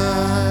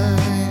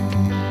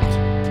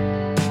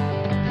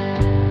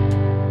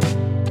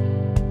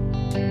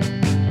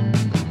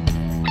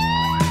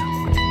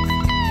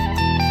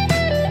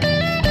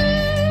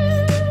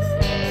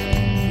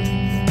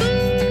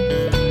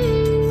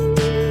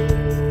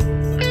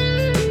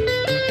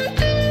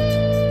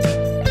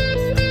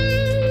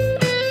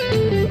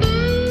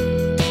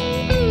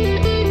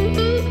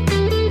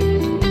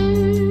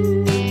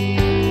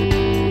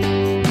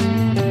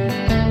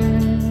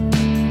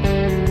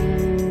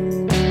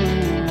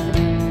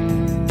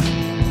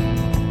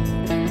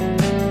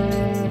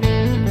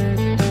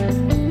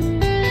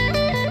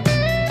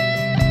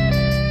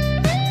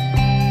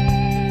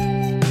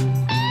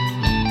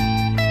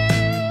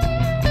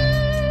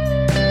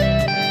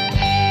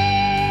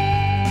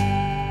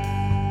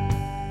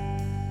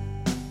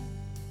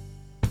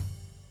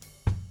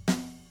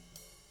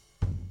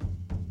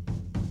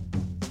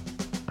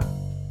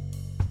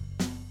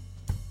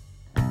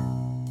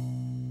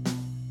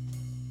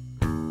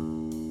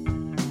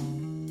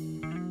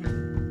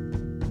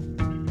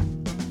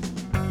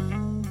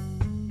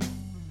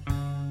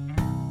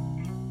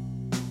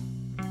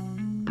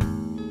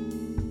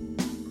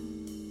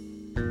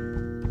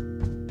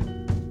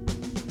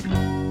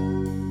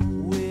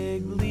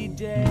 Wiggly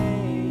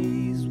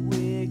days,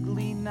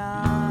 wiggly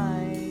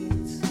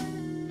nights.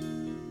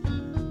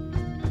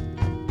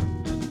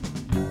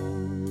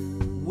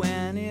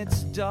 When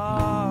it's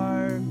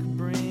dark,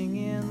 bring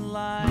in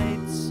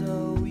light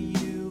so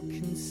you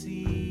can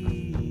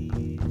see.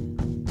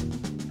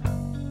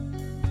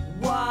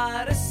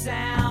 What a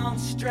sound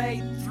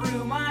straight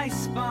through my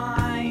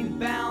spine,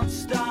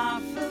 bounced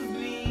off of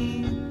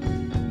me,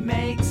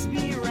 makes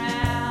me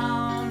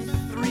round.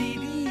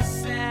 3D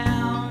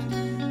sound,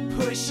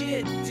 push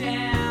it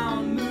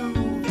down,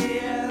 move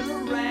it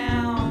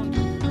around.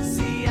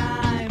 See,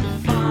 I'm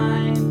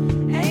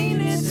fine.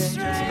 Ain't it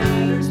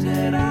strange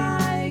that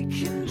I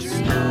can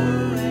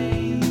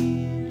dream?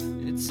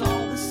 It's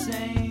all the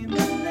same,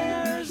 and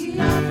there's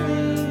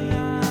nothing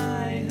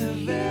I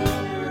have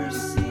ever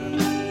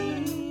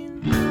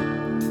seen.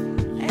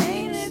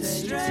 Ain't it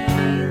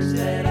strange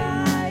that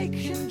I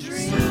can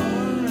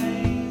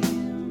dream?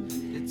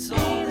 It's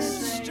all the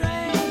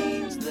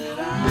strange that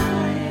I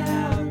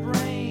have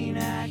brain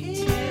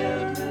activity.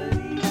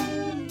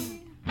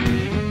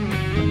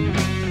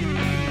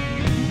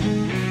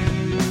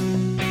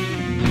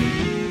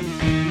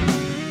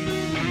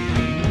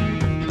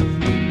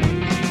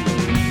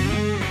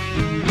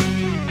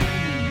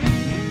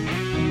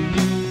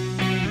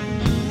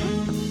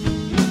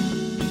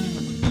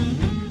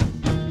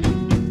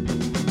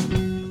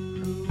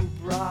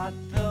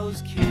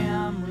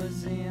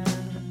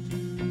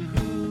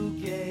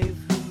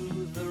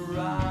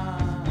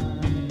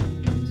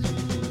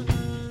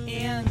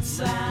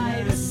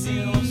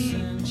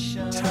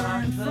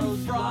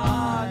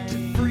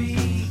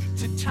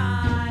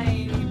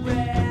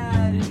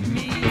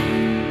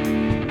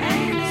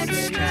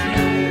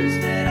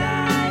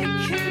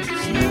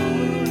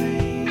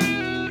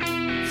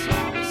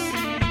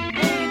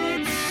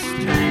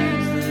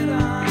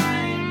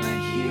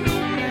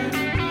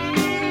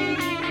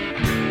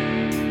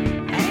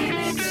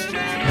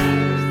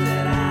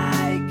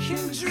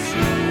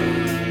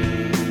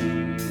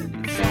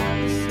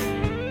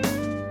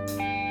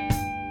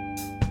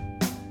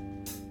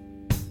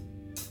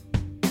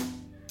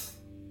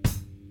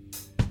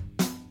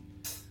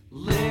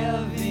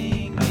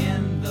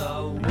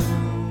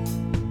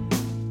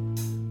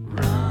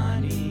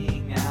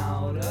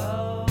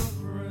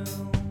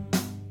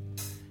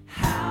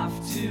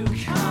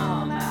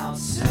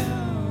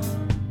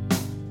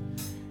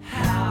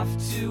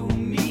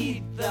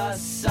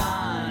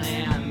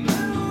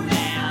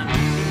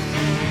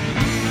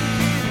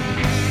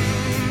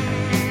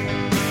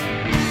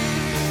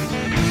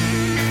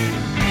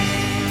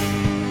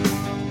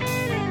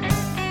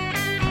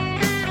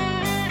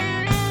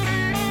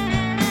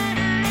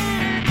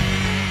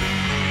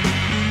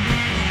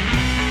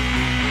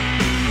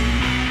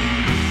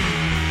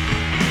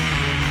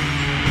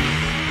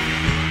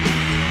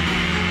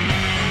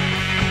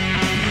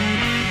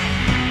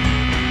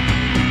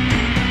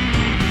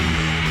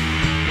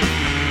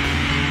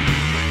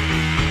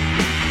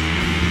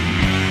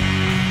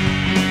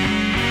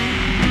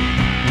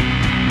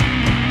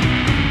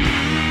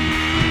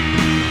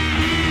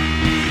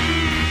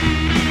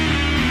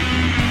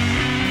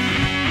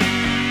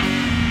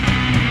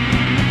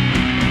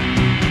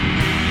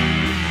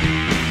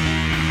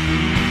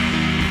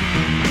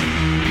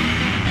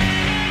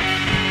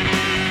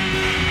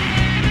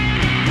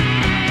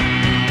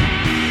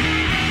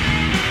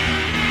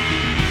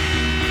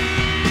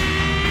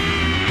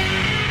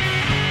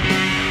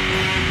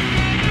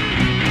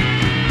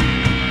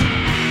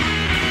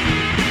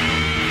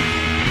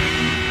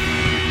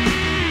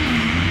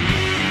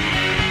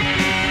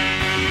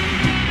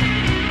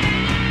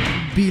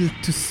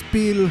 to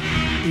Spill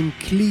עם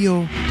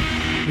קליו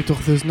מתוך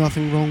There's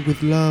Nothing Wrong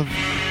with Love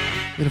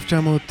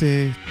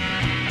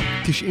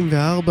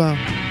 1994.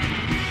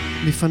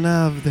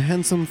 לפניו The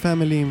Handsome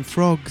Family עם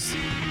Frogs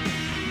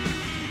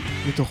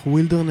מתוך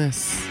Wilderness.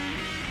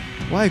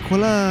 וואי,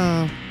 כל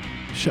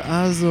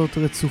השעה הזאת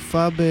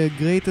רצופה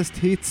ב-Greatest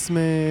Hits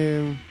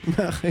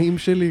מהחיים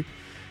שלי.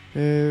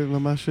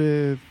 ממש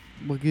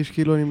מרגיש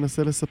כאילו אני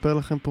מנסה לספר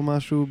לכם פה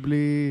משהו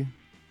בלי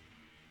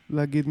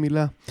להגיד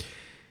מילה.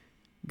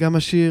 גם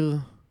השיר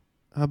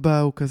הבא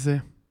הוא כזה.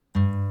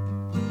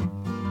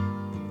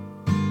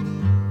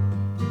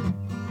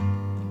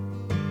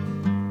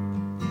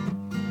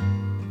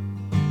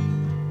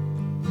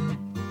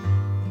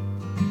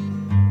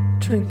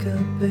 Drink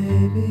up,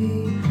 baby,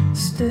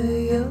 stay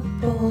up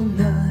all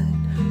night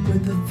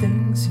with the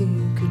things you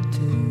could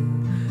do.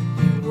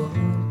 You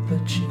won't,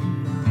 but you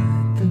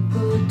might. The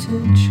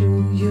potential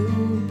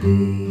you'll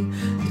be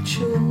that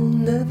you'll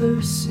never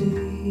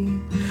see.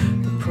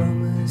 The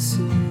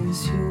promises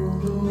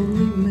you'll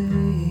only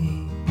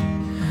make.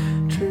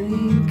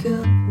 Drink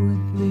up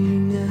with me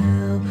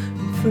now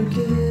and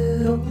forget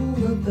all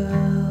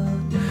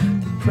about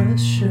the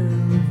pressure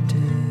of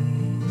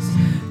days.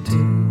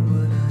 Do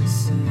what I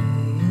say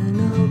and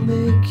I'll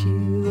make you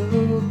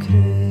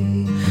okay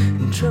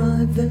and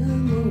drive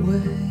them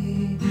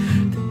away.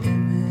 The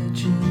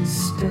images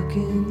stuck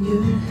in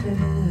your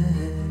head.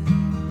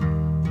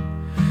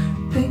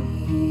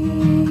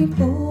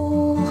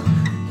 People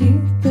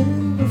you've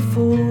been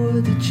before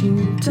that you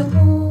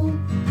don't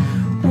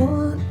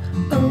want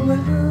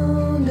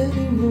around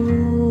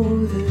anymore.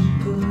 That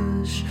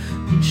push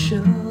and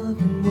shove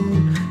and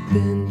won't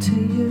bend to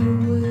your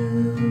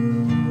will.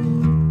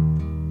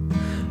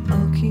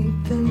 I'll keep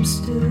them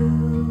still.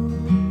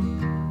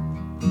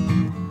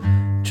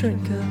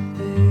 Drink up,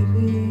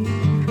 baby,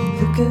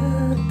 look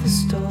at the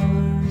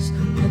stars.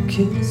 I'll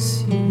kiss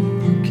you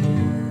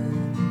again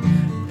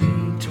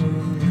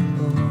between the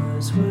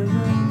bars where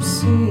I'm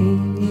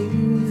seeing you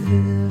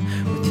there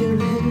with your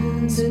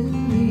hands in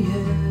the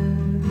air,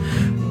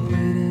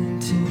 waiting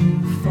to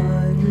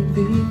finally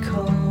be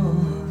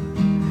caught.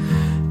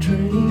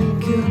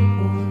 Drink up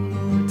one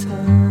more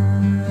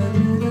time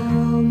and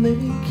I'll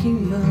make you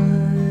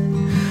mine,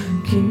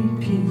 keep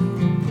you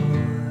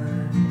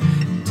apart,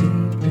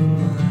 deep in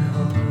my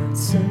heart,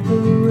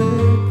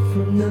 separate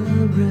from the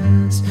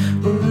rest,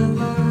 where I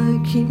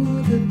like you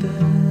the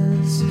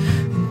best,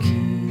 and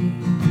keep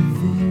the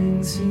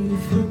things you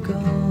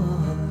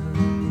forgot.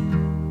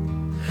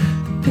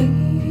 The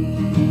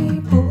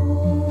people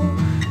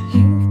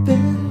you've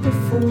been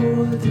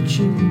before that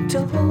you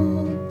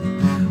don't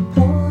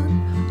want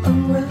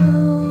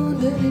around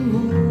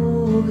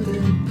anymore.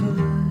 That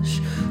push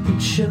and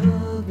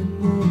shove and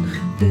won't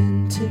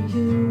bend to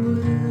your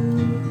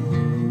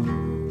will.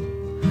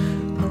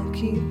 I'll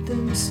keep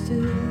them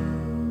still.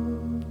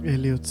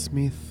 אליוט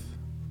סמית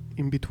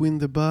עם Between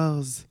the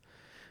Bars,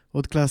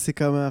 עוד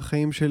קלאסיקה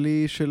מהחיים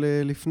שלי של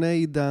לפני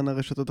עידן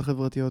הרשתות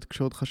החברתיות,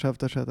 כשעוד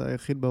חשבת שאתה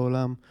היחיד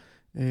בעולם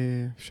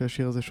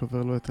שהשיר הזה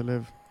שובר לו את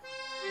הלב.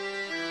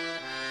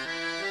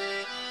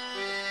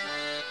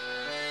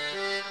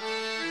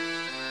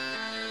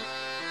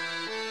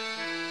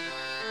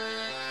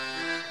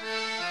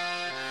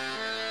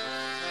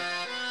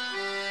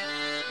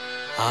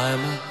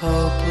 I'm a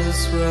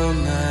hopeless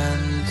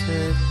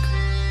romantic.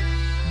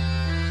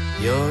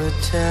 You're a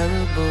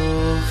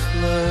terrible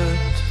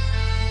flirt.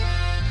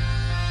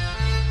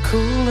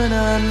 Cool and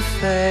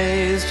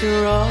unfazed,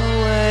 you're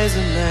always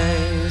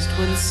amazed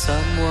when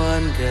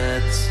someone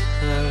gets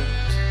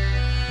hurt.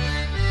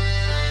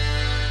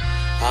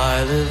 I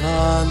live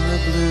on the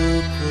blue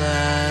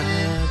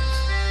planet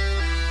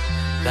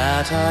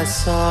that I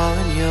saw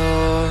in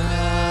your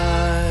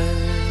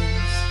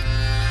eyes,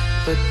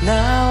 but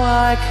now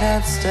I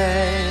can't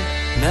stay,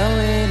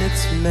 knowing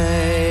it's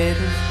made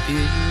of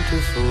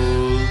beautiful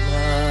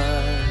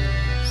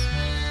lies.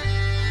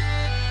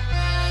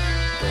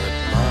 But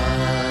my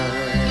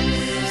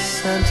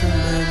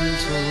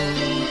sentimental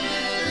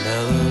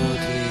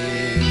melody,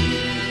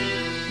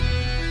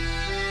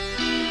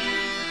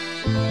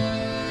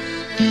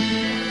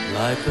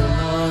 like a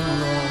long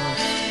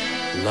lost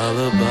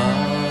lullaby,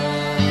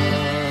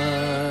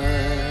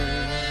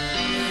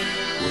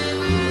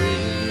 will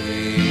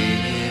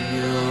ring in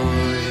your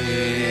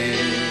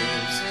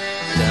ears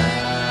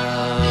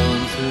down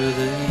through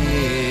the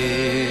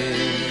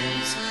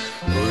years,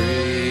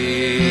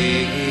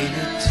 bringing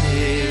a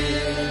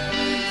tear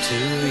to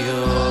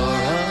your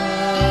eye.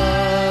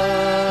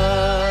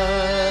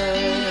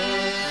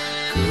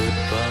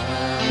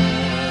 Goodbye.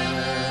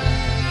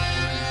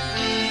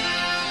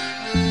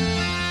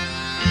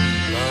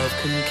 Love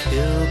can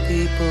kill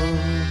people,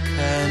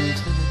 can't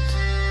it?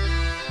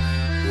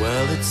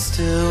 Well, it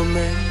still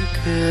may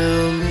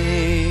kill me.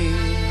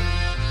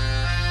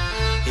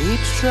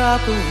 Each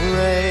drop of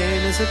rain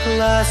is a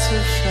glass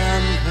of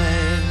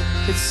champagne.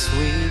 It's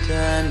sweet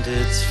and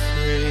it's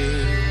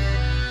free.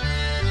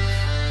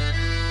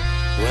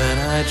 When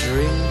I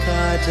drink,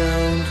 I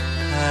don't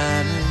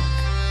panic.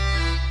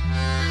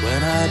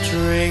 When I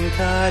drink,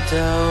 I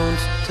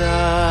don't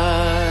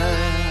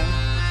die.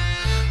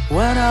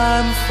 When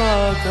I'm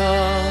far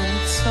gone,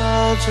 it's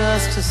all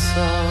just a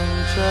song,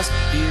 just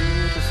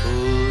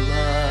beautiful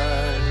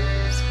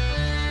lies.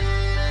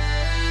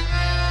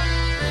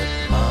 But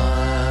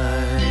my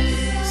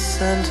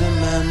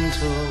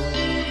sentimental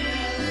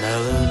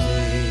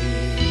melody,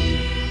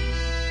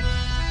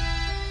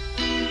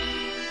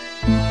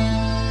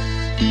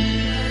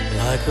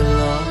 like a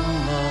long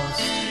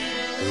lost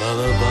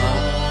lullaby,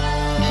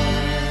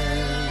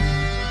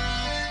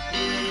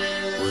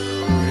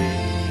 will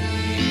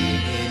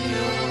ring in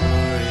your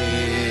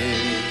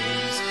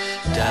ears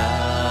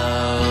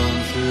down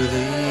through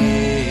the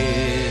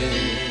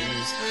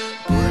years,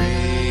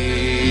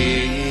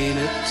 bringing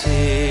a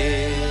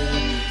tear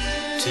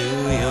to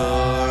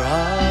your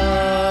eye.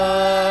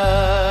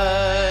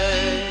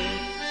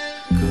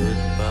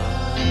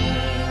 Goodbye.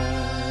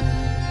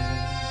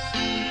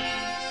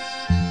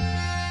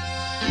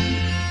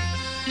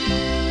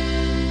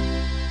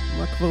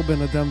 מה כבר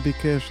בן אדם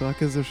ביקש?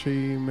 רק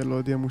איזושהי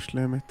מלודיה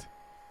מושלמת.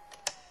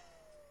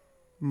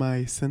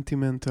 My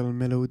Sentimental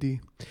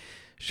Melody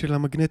של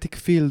המגנטיק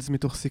פילדס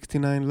מתוך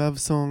 69 Love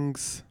Songs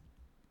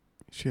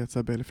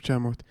שיצא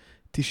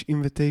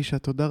ב-1999.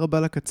 תודה רבה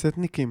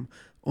לקצטניקים,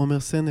 עומר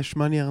סנש,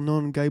 מני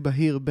ארנון, גיא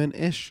בהיר, בן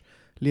אש,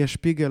 ליה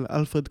שפיגל,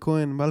 אלפרד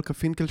כהן, מלכה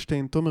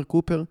פינקלשטיין, תומר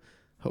קופר,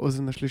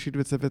 האוזן השלישית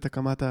בצוות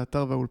הקמת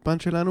האתר והאולפן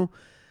שלנו.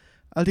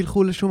 אל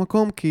תלכו לשום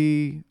מקום,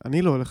 כי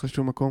אני לא הולך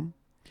לשום מקום.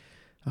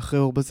 אחרי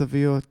אור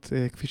בזוויות,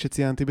 כפי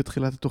שציינתי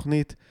בתחילת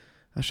התוכנית,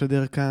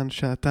 אשדר כאן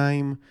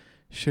שעתיים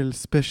של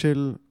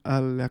ספיישל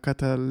על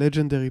להקת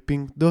הלג'נדרי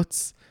פינק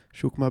דוטס,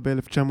 שהוקמה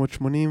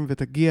ב-1980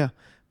 ותגיע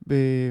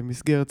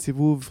במסגרת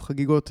סיבוב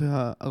חגיגות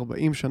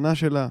ה-40 שנה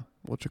שלה,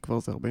 למרות שכבר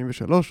זה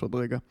 43 עוד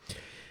רגע,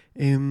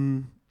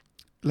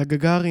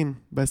 לגגארין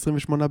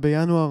ב-28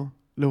 בינואר,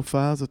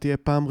 להופעה. זאת תהיה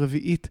פעם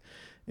רביעית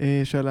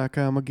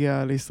שהלהקה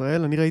מגיעה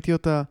לישראל. אני ראיתי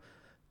אותה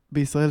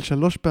בישראל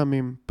 3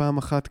 פעמים, פעם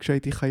אחת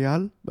כשהייתי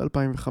חייל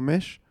ב-2005,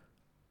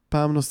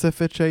 פעם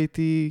נוספת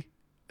שהייתי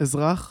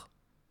אזרח,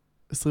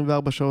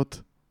 24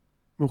 שעות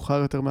מאוחר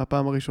יותר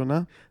מהפעם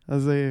הראשונה,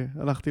 אז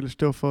הלכתי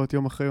לשתי הופעות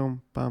יום אחרי יום,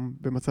 פעם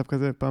במצב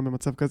כזה, פעם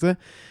במצב כזה,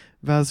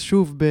 ואז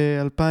שוב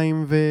ב-2000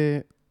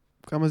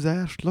 כמה זה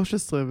היה?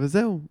 13,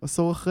 וזהו,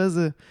 עשור אחרי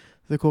זה,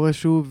 זה קורה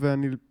שוב,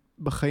 ואני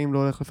בחיים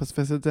לא הולך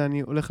לפספס את זה.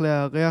 אני הולך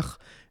להארח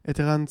את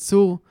ערן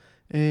צור,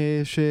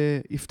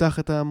 שיפתח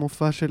את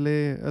המופע של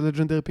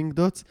הלג'נדרי פינק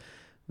דוטס,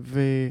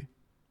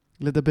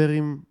 ולדבר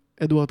עם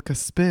אדוארד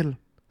קספל,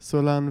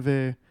 סולן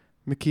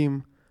ומקים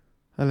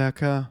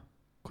הלהקה,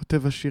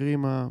 כותב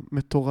השירים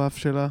המטורף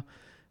שלה,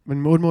 ואני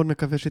מאוד מאוד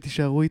מקווה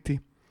שתישארו איתי.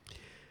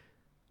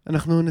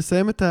 אנחנו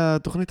נסיים את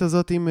התוכנית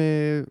הזאת עם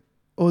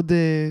עוד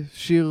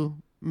שיר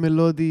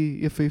מלודי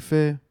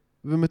יפהפה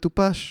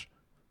ומטופש,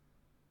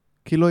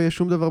 כי לא יהיה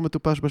שום דבר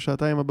מטופש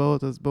בשעתיים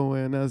הבאות, אז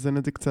בואו נאזן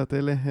את זה קצת.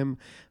 אלה הם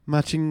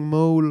Matching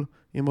Mole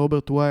עם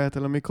רוברט ווייט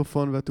על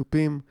המיקרופון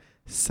והטופים,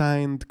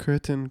 Signed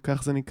Curtain,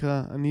 כך זה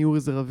נקרא. אני אורי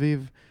זר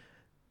אביב,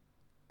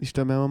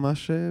 נשתמע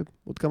ממש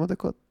עוד כמה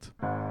דקות.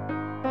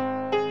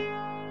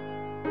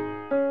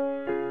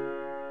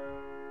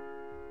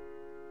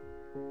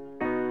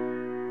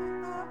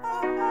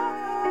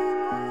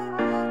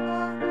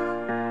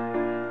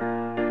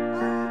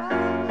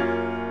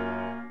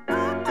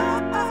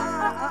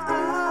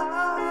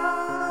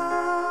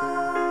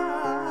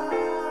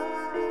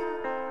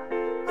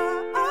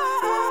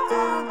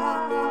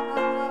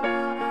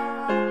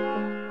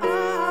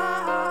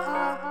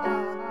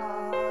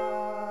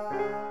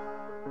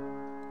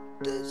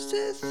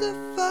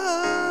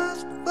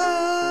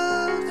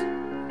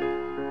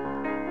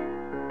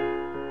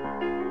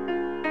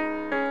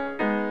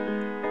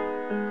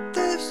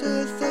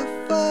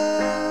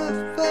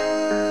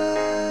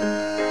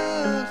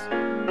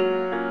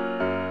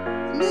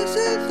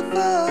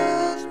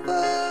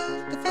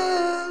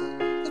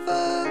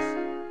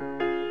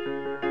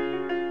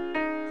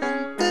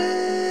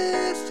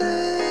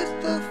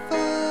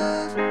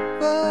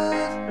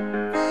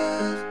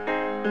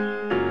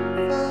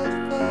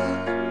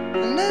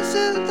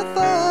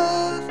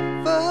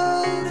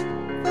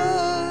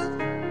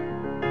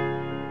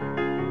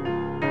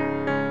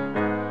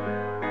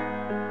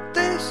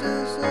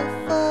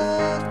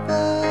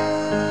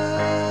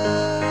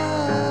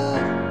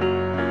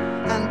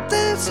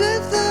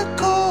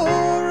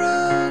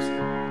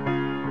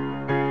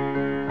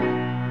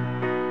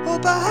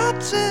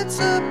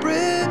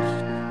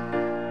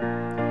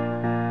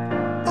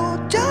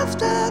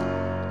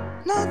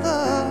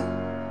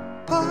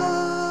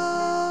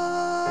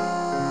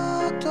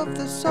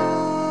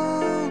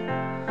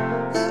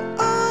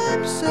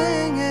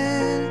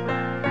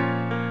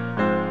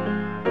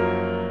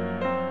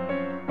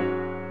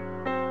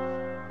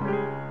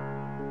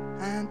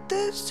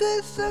 This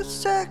is the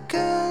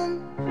second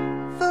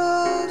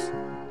verse.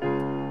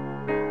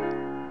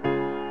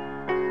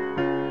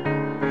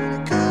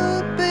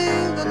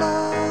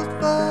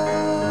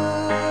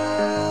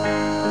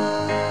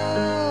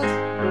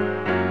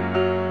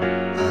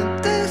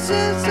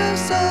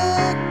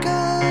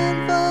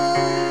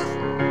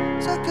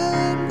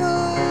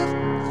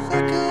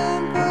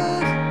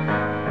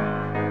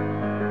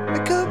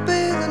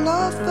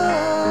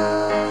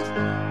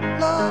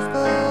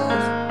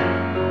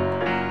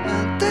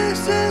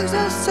 this is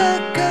a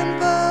second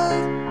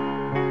verse.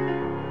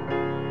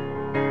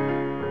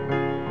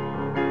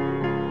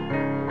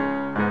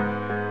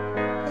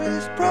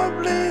 It's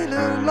probably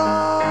the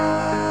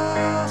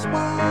last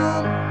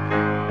one,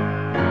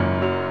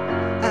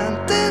 and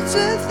this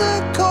is the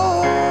chorus,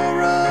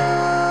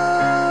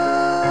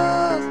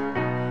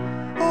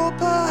 or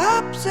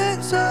perhaps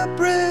it's a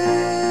bridge,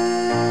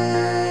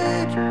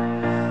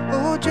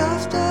 or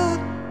just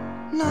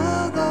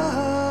another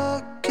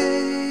key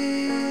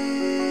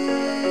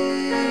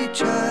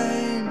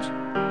change.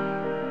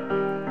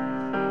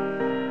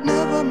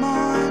 Never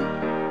mind,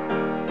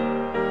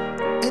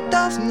 it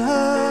doesn't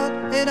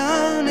hurt, it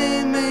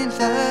only means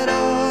that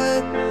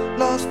I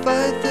lost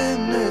faith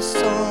in this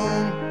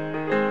song.